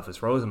she herself is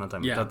frozen at that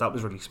time. Yeah. That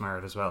was really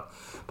smart as well.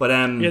 But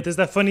there's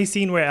that funny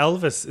scene where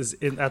Elvis is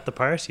at the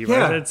party, right?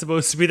 Yeah. It's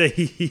supposed to be that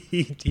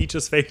he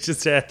just faked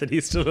his death and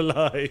he's still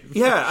alive.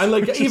 Yeah, and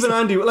like even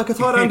Andy, like I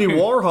thought Andy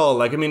Warhol,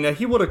 like I mean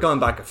he would have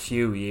gone back a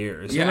few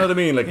years. You know what I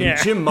mean? Like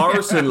Jim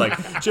Morrison,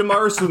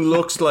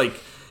 looks like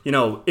you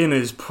know, in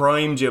his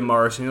prime Jim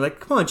Morrison. You're like,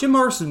 come on, Jim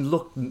Morrison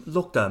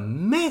looked a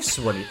mess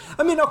when he...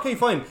 I mean, okay,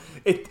 fine.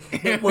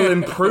 It will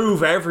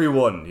improve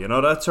everyone, you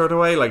know, that sort of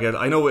way. Like,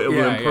 I know it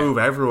will improve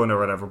everyone or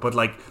whatever, but,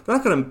 like, they're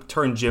not going to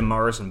turn Jim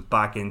Morrison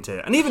back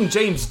into... And even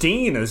James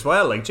Dean as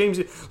well. Like,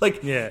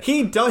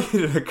 he died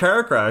in a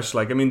car crash.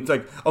 Like, I mean,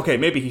 like, okay,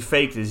 maybe he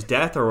faked his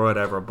death or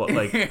whatever, but,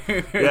 like,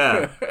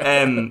 yeah.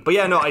 But,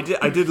 yeah, no, I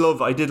did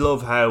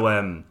love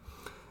how...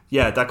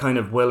 that kind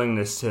of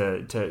willingness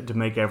to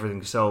make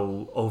everything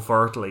so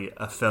overtly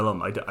a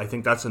film. I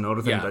think that's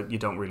another thing that you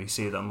don't really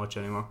see that much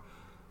anymore.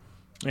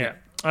 Yeah.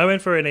 I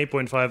went for an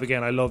 8.5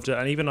 again. I loved it.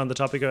 And even on the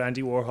topic of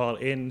Andy Warhol,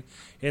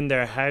 in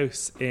their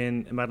house,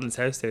 in Madeline's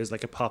house, there's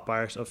like a pop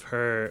art of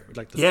her,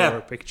 like the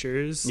four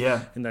pictures.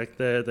 Yeah. In like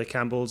the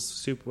Campbell's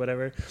soup,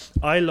 whatever.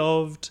 I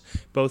loved,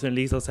 both in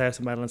Liesel's house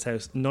and Madeline's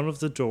house, none of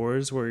the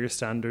doors were your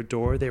standard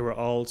door. They were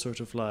all sort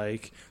of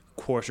like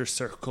quarter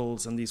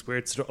circles and these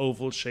weird sort of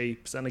oval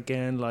shapes. And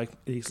again, like,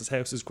 Liesel's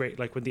house is great,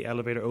 like when the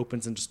elevator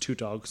opens and just two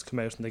dogs come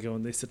out and they go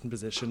and they sit in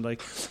position.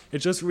 Like, it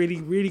just really,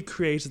 really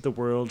created the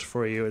world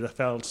for you that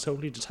felt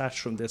totally detached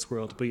from this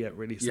world, but yet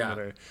really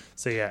similar.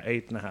 So yeah,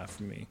 8.5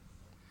 from me.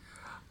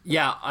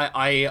 Yeah,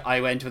 I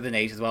went with an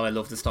 8 as well. I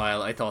love the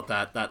style. I thought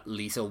that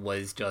Liesel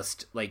was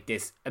just like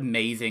this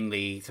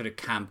amazingly sort of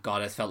camp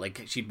goddess. Felt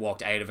like she'd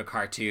walked out of a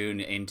cartoon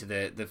into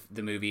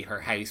the movie.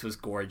 Her house was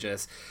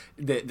gorgeous.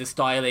 The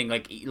styling,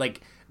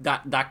 like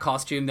that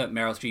costume that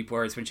Meryl Streep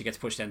wears when she gets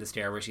pushed down the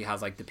stair, where she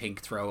has like the pink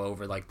throw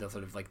over, like the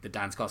sort of like the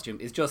dance costume,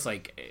 is just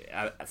like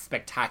a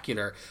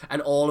spectacular.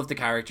 And all of the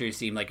characters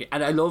seem like,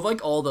 and I love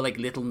like all the like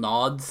little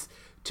nods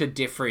to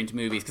different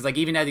movies, because like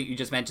even now that you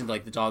just mentioned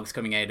like the dogs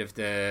coming out of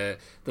the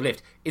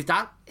lift, is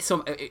that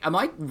some, am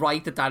I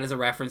right that is a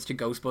reference to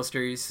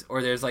Ghostbusters,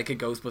 or there's like a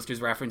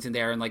Ghostbusters reference in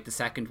there in like the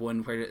second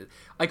one, where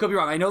I could be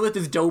wrong. I know that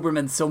there's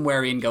Doberman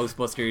somewhere in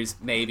Ghostbusters,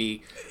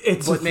 maybe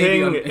it's a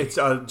thing. It's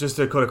just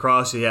to cut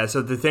across it, yeah.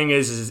 So the thing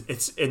is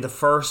it's in the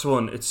first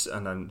one,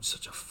 and I'm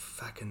such a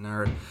fucking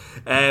nerd.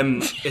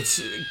 It's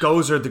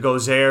Gozer the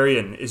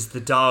Gozerian is the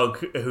dog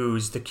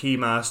who's the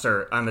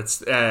keymaster, and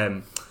it's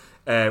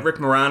Rick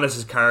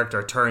Moranis'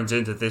 character turns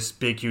into this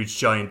big, huge,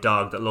 giant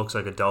dog that looks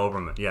like a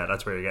Doberman. Yeah,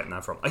 that's where you're getting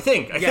that from. I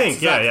think.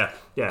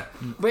 Yeah.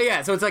 But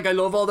yeah, so it's like I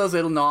love all those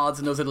little nods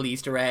and those little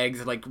Easter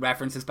eggs, like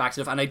references back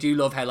to stuff, and I do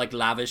love how like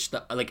lavish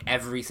like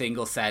every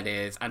single set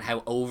is, and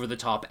how over the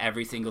top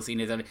every single scene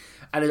is, and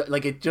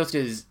it just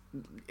is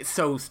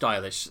so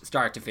stylish,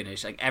 start to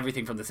finish. Like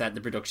everything from the set,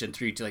 the production,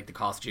 through to like the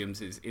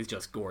costumes is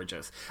just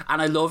gorgeous.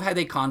 And I love how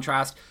they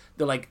contrast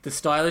the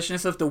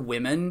stylishness of the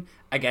women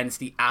against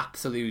the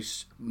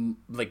absolute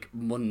like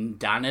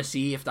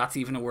mundanity, if that's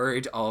even a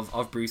word,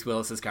 of Bruce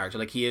Willis's character.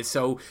 Like, he is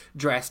so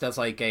dressed as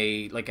like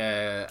a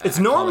it's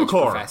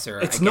normcore professor.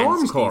 It's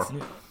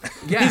normcore.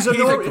 Yeah, he's a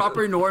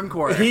proper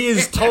normcore. He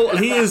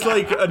is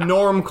like a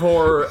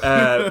normcore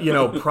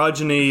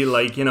progeny,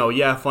 like,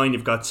 yeah, fine,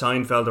 you've got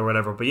Seinfeld or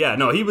whatever, but yeah,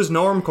 no, he was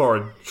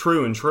normcore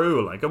true and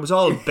true. Like, it was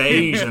all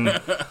beige and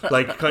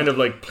like kind of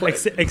like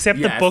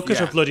except the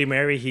bucket of Bloody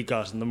Mary he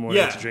got in the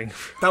morning to drink.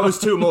 That was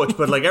too much,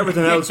 but like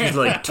everything else was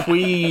like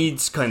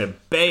tweeds, kind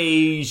of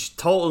beige,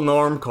 total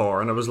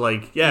normcore. And I was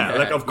like,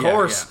 of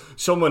course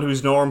someone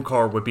who's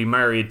normcore would be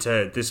married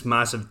to this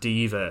massive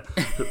diva,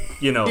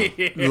 like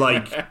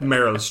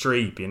Meryl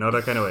Streep,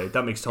 that kind of way.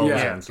 That makes total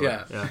sense.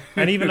 Yeah.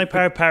 And even like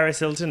Paris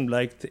Hilton,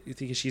 like, I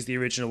think she's the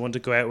original one to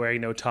go out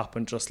wearing no top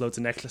and just loads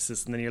of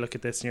necklaces, and then you look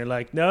at this and you're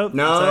like, no,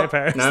 sorry,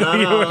 Paris. No.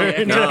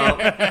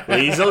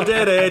 Liesl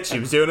did it. She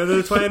was doing it in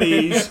the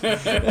 20s.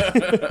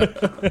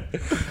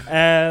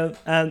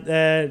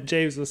 And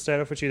James, we'll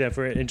start off with you then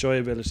for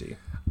enjoyability.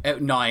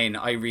 9.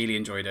 I really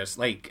enjoyed it.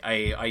 Like,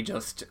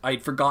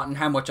 I'd forgotten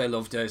how much I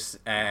loved it,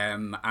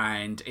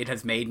 and it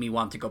has made me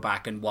want to go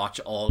back and watch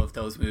all of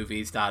those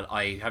movies that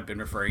I have been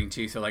referring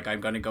to. So like,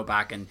 I'm going to go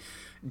back and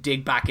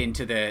dig back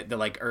into the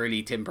like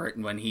early Tim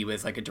Burton, when he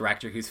was like a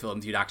director whose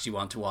films you'd actually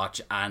want to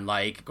watch, and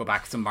like go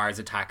back to some Mars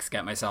Attacks,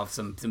 get myself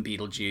some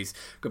Beetlejuice,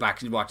 go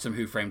back and watch some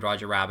Who Framed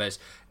Roger Rabbit.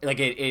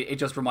 Like, it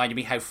just reminded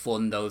me how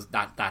fun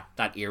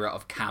that era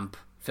of camp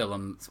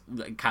films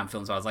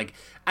was like,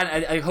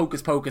 and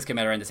Hocus Pocus came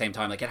out around the same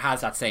time. Like, it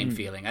has that same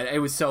feeling. It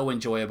was so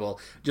enjoyable,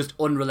 just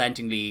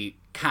unrelentingly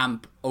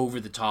camp, over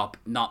the top,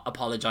 not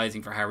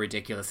apologizing for how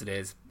ridiculous it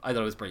is. I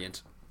thought it was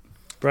brilliant.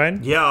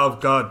 Brian? Yeah, oh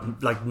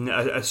god, like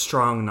a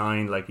strong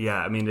 9. Like, yeah,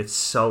 I mean, it's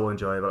so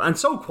enjoyable and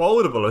so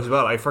quotable as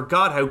well. I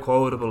forgot how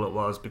quotable it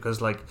was,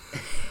 because like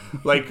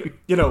like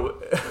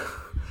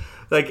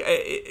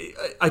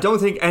I don't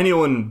think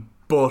anyone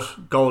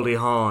but Goldie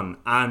Hawn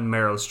and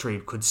Meryl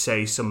Streep could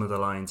say some of the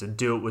lines and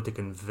do it with the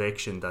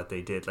conviction that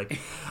they did.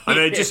 Like, and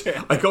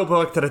I go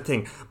back to that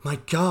thing. My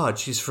God,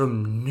 she's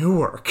from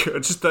Newark.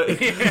 It's like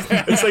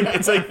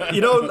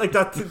like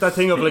that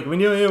thing of like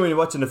when you're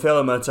watching a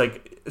film and it's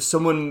like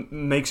someone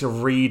makes a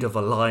read of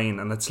a line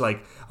and it's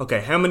like, okay,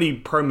 how many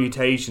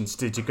permutations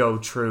did you go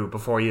through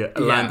before you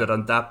landed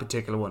on that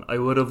particular one? I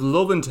would have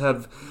loved to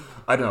have,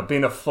 I don't know,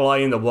 being a fly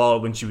in the wall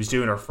when she was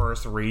doing her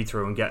first read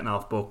through and getting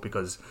off book,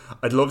 because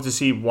I'd love to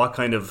see what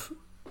kind of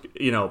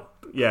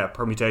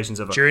permutations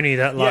of it. Journey,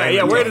 that line.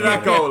 Yeah, where did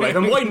that go? Like,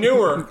 and why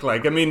Newark?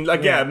 Like, I mean,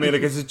 like,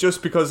 is it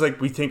just because like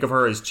we think of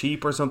her as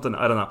cheap or something?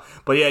 I don't know.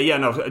 But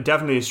no,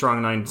 definitely a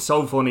strong 9.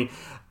 So funny.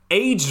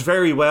 Aged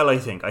very well, I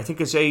think. I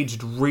think it's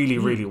aged really,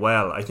 really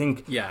well. I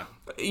think,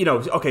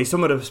 okay,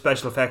 some of the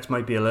special effects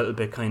might be a little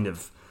bit kind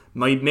of,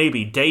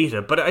 maybe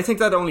dated, but I think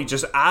that only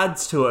just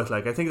adds to it.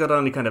 Like, I think that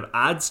only kind of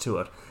adds to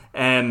it.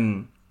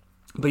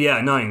 But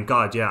 9,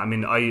 God, yeah. I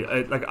mean,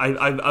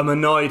 I'm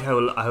annoyed how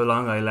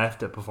long I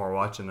left it before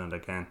watching it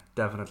again.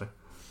 Definitely.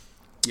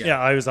 Yeah,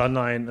 I was on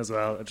 9 as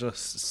well. It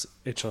just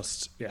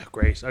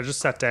great. I just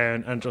sat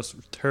down and just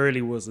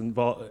thoroughly was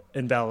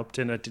enveloped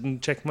in it.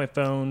 Didn't check my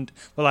phone.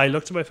 Well, I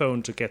looked at my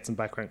phone to get some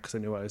background because I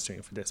knew I was doing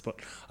it for this, but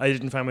I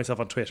didn't find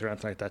myself on Twitter or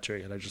anything like that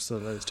during it. I just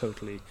thought I was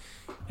totally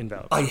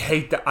enveloped. I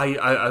hate that.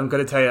 I'm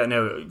going to tell you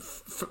now,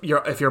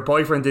 if your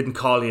boyfriend didn't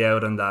call you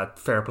out on that,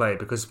 fair play,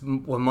 because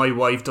when my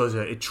wife does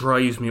it, it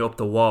drives me up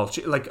the wall.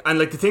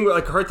 The thing,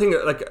 like her thing,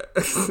 like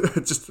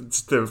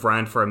just to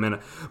rant for a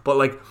minute, but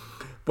like,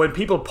 when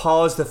people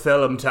pause the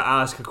film to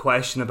ask a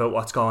question about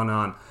what's going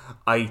on,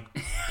 I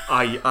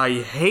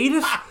hate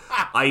it.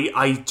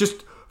 I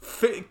just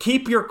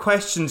keep your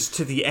questions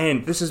to the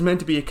end. This is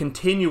meant to be a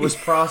continuous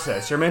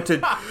process. You're meant to,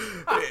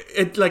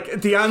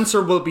 the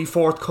answer will be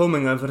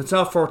forthcoming. If it's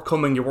not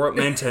forthcoming, you weren't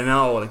meant to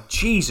know. Like,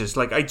 Jesus,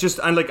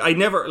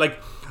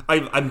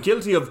 I'm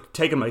guilty of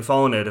taking my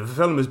phone out. If a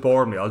film has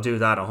bored me, I'll do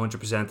that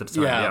 100% of the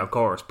time. Yeah, of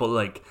course. But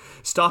like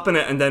stopping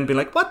it and then being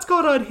like, "What's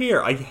going on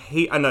here?" I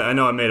hate. And I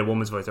know I made a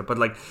woman's voice there, but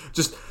like,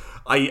 just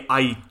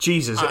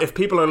Jesus, if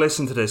people are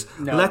listening to this,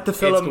 let the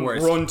film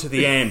run to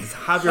the end.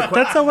 Have your.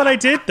 That's not what I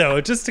did,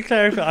 though. Just to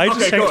clarify, I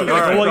just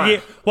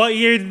checked what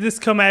year did this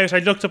come out. I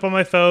looked up on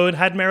my phone.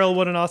 Had Meryl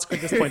won an Oscar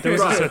at this point? There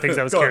was just things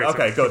I was curious.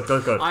 Okay,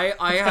 good.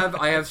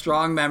 I have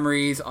strong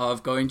memories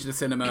of going to the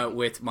cinema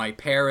with my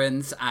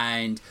parents,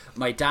 and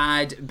my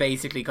dad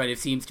basically kind of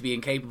seems to be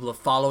incapable of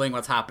following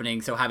what's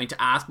happening, so having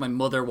to ask my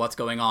mother what's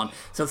going on.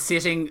 So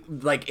sitting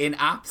like in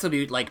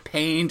absolute like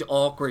pained,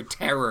 awkward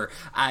terror,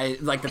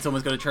 like that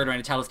someone's going to turn around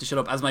and tell us to shut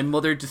up, as my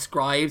mother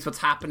describes what's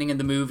happening in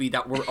the movie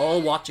that we're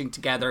all watching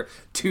together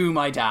to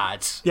my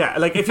dad. Yeah,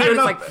 like if you're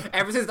not, like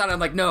ever since that I'm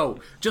like, no,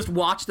 just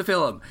watch the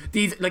film.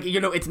 These, like,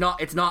 it's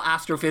not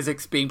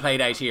astrophysics being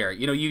played out here.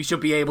 You should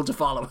be able to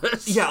follow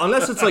it. Yeah,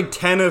 unless it's like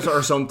Tenet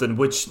or something,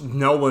 which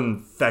no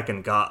one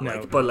feckin' got.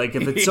 Like, but like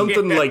if it's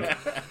something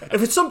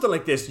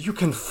like this, you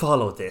can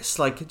follow this.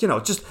 Like,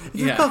 just if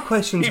you've got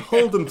questions,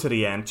 hold them to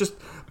the end. Just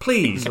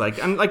please,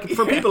 and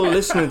for people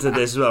listening to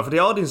this as well, for the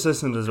audience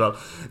listening as well,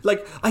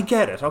 like, I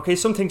get it, okay,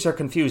 some things are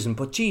confusing,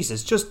 but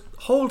Jesus, just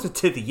hold it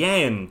to the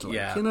end, you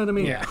know what I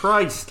mean? Yeah.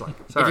 Christ, sorry,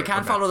 if you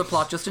can't follow the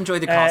plot, just enjoy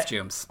the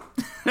costumes.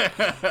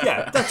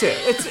 Yeah, that's it.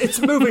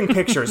 It's moving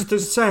pictures,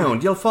 there's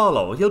sound, you'll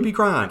follow, you'll be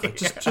grand, like,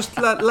 just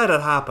let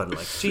it happen,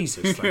 like,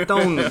 Jesus, like,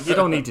 you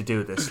don't need to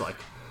do this, like.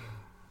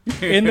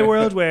 In the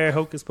world where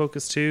Hocus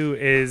Pocus 2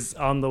 is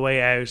on the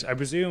way out, I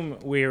presume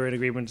we're in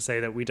agreement to say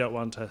that we don't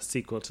want a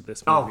sequel to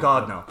this movie. Oh,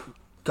 God,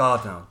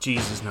 no.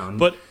 Jesus, no.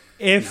 But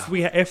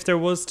if there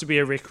was to be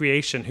a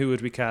recreation, who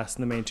would we cast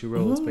in the main 2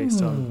 roles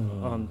based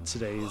on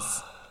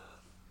today's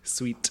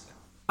suite?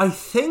 I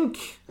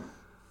think...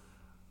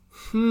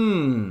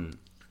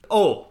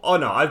 Oh,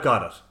 no, I've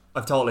got it.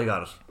 I've totally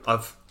got it.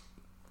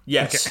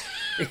 Yes,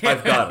 okay.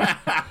 I've got it.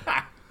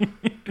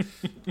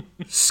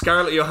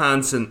 Scarlett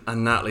Johansson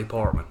and Natalie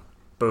Portman.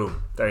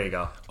 Boom. There you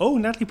go. Oh,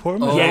 Natalie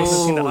Portman. Oh. Yes.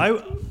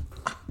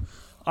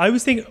 I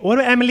was thinking, what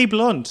about Emily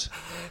Blunt?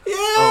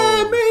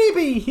 Yeah,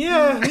 maybe.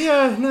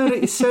 Yeah. Now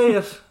that you say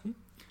it.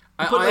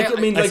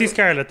 I see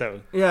Scarlett though.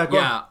 Yeah. Go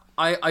on.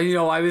 I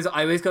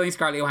was going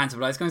Scarlett Johansson,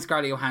 but I was going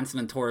Scarlett Johansson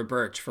and Thora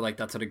Birch for like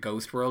that sort of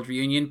Ghost World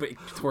reunion. But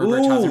Thora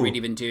Birch hasn't really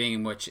been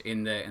doing much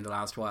in the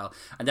last while.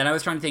 And then I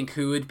was trying to think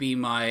who would be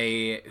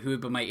my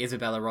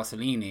Isabella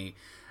Rossellini.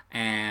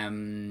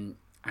 And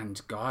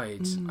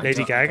God,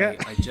 Lady Gaga.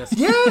 I just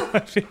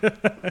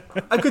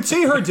I could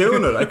see her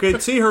doing it. I could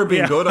see her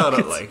being good at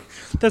it. Like,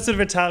 that's sort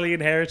of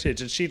Italian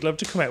heritage, and she'd love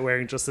to come out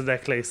wearing just a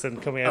necklace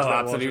and coming out of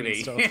that water and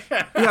stuff.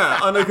 Yeah,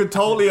 and I could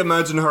totally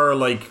imagine her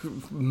like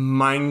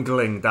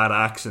mangling that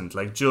accent,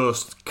 like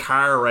just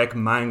car wreck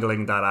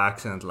mangling that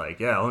accent. Like,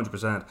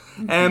 100%.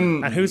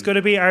 And who's going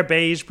to be our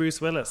beige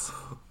Bruce Willis?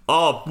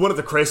 Oh, one of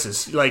the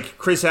Chris's, like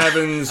Chris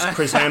Evans,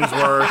 Chris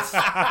Hemsworth,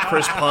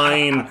 Chris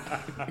Pine.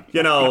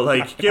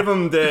 Give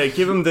him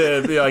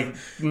the like,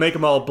 make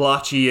them all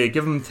blotchy,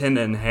 give them thin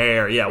in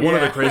hair. Yeah, one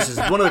of the Chris's,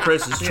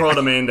 throw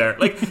them in there.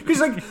 Like, because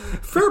like,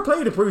 fair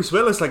play to Bruce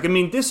Willis. Like, I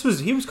mean,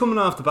 he was coming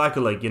off the back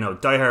of like,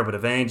 Die Hard with a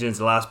Vengeance,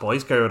 The Last Boy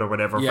Scout or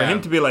whatever. Yeah. For him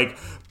to be like,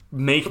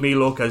 make me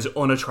look as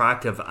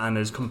unattractive and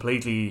as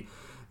completely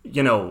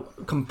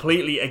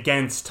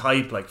against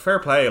type. Like, fair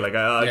play. Like,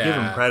 I give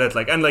him credit.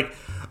 Like,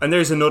 and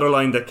there's another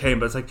line that came,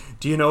 but it's like,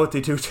 do you know what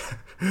they do?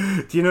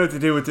 Do you know what they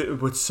do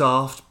with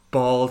soft,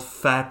 bald,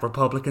 fat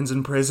Republicans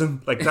in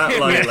prison? Like that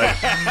line,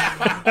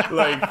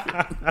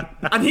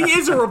 like, and he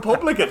is a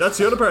Republican. That's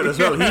the other part as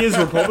well. He is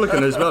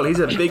Republican as well. He's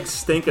a big,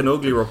 stinking,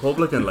 ugly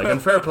Republican. Like,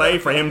 and fair play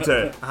for him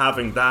to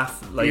having that,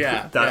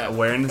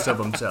 awareness of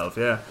himself.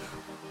 Yeah.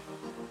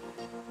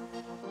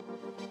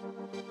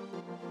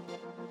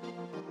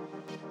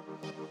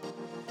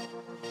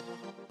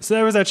 So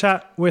there was our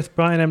chat with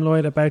Brian M.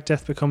 Lloyd about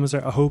Death Becomes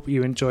Her. I hope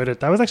you enjoyed it.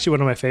 That was actually one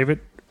of my favourite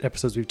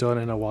episodes we've done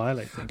in a while,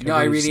 I think. No,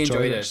 I really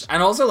enjoyed it.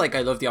 And also, like, I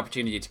love the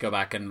opportunity to go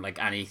back and,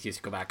 like, Annie used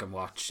to go back and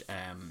watch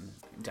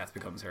Death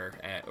Becomes Her,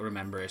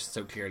 remember it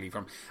so clearly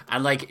from,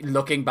 and like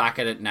looking back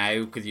at it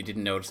now, because you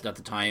didn't notice it at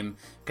the time,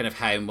 kind of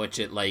how much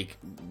it like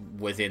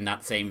was in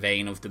that same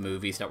vein of the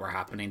movies that were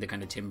happening, the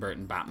kind of Tim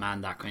Burton Batman,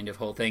 that kind of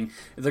whole thing.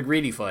 It's like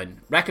really fun.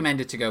 Recommend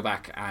it to go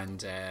back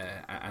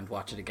and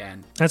watch it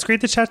again. And it's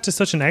great to chat to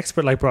such an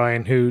expert like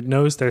Brian, who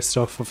knows their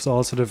stuff of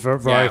all sort of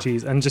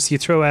varieties, and just you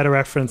throw out a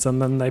reference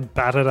and then they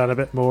bat it out a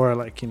bit more,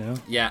 like, you know.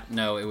 Yeah,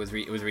 no, it was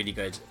really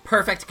good.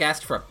 Perfect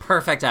guest for a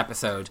perfect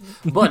episode.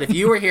 But if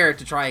you were here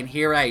to try and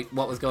hear out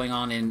what was going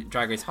on in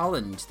Drag Race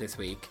Holland this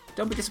week,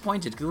 don't be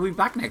disappointed, because we'll be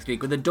back next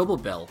week with a double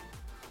bill.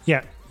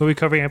 Yeah, we'll be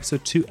covering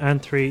episode 2 and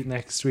 3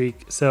 next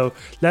week. So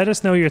let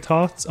us know your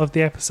thoughts of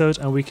the episode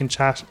and we can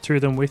chat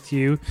through them with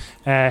you.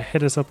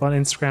 Hit us up on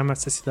Instagram at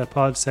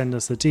sissy.pod, send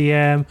us a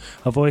DM,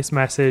 a voice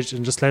message,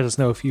 and just let us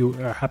know if you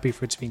are happy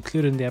for it to be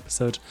included in the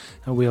episode,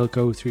 and we'll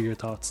go through your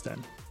thoughts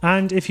then.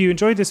 And if you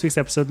enjoyed this week's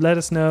episode, let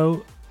us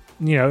know,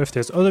 you know, if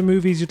there's other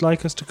movies you'd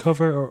like us to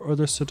cover or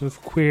other sort of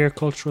queer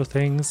cultural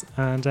things,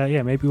 and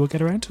yeah, maybe we'll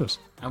get around to it.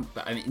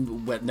 I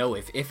mean, well, no.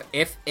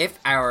 If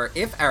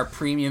our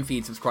premium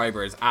feed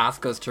subscribers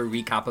ask us to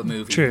recap a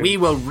movie, True. we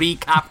will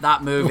recap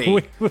that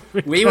movie.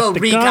 we will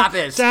recap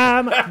it.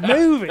 Damn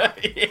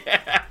movie.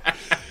 Yeah.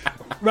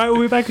 Right,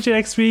 we'll be back with you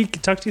next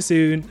week. Talk to you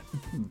soon.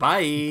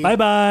 Bye. Bye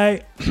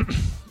bye.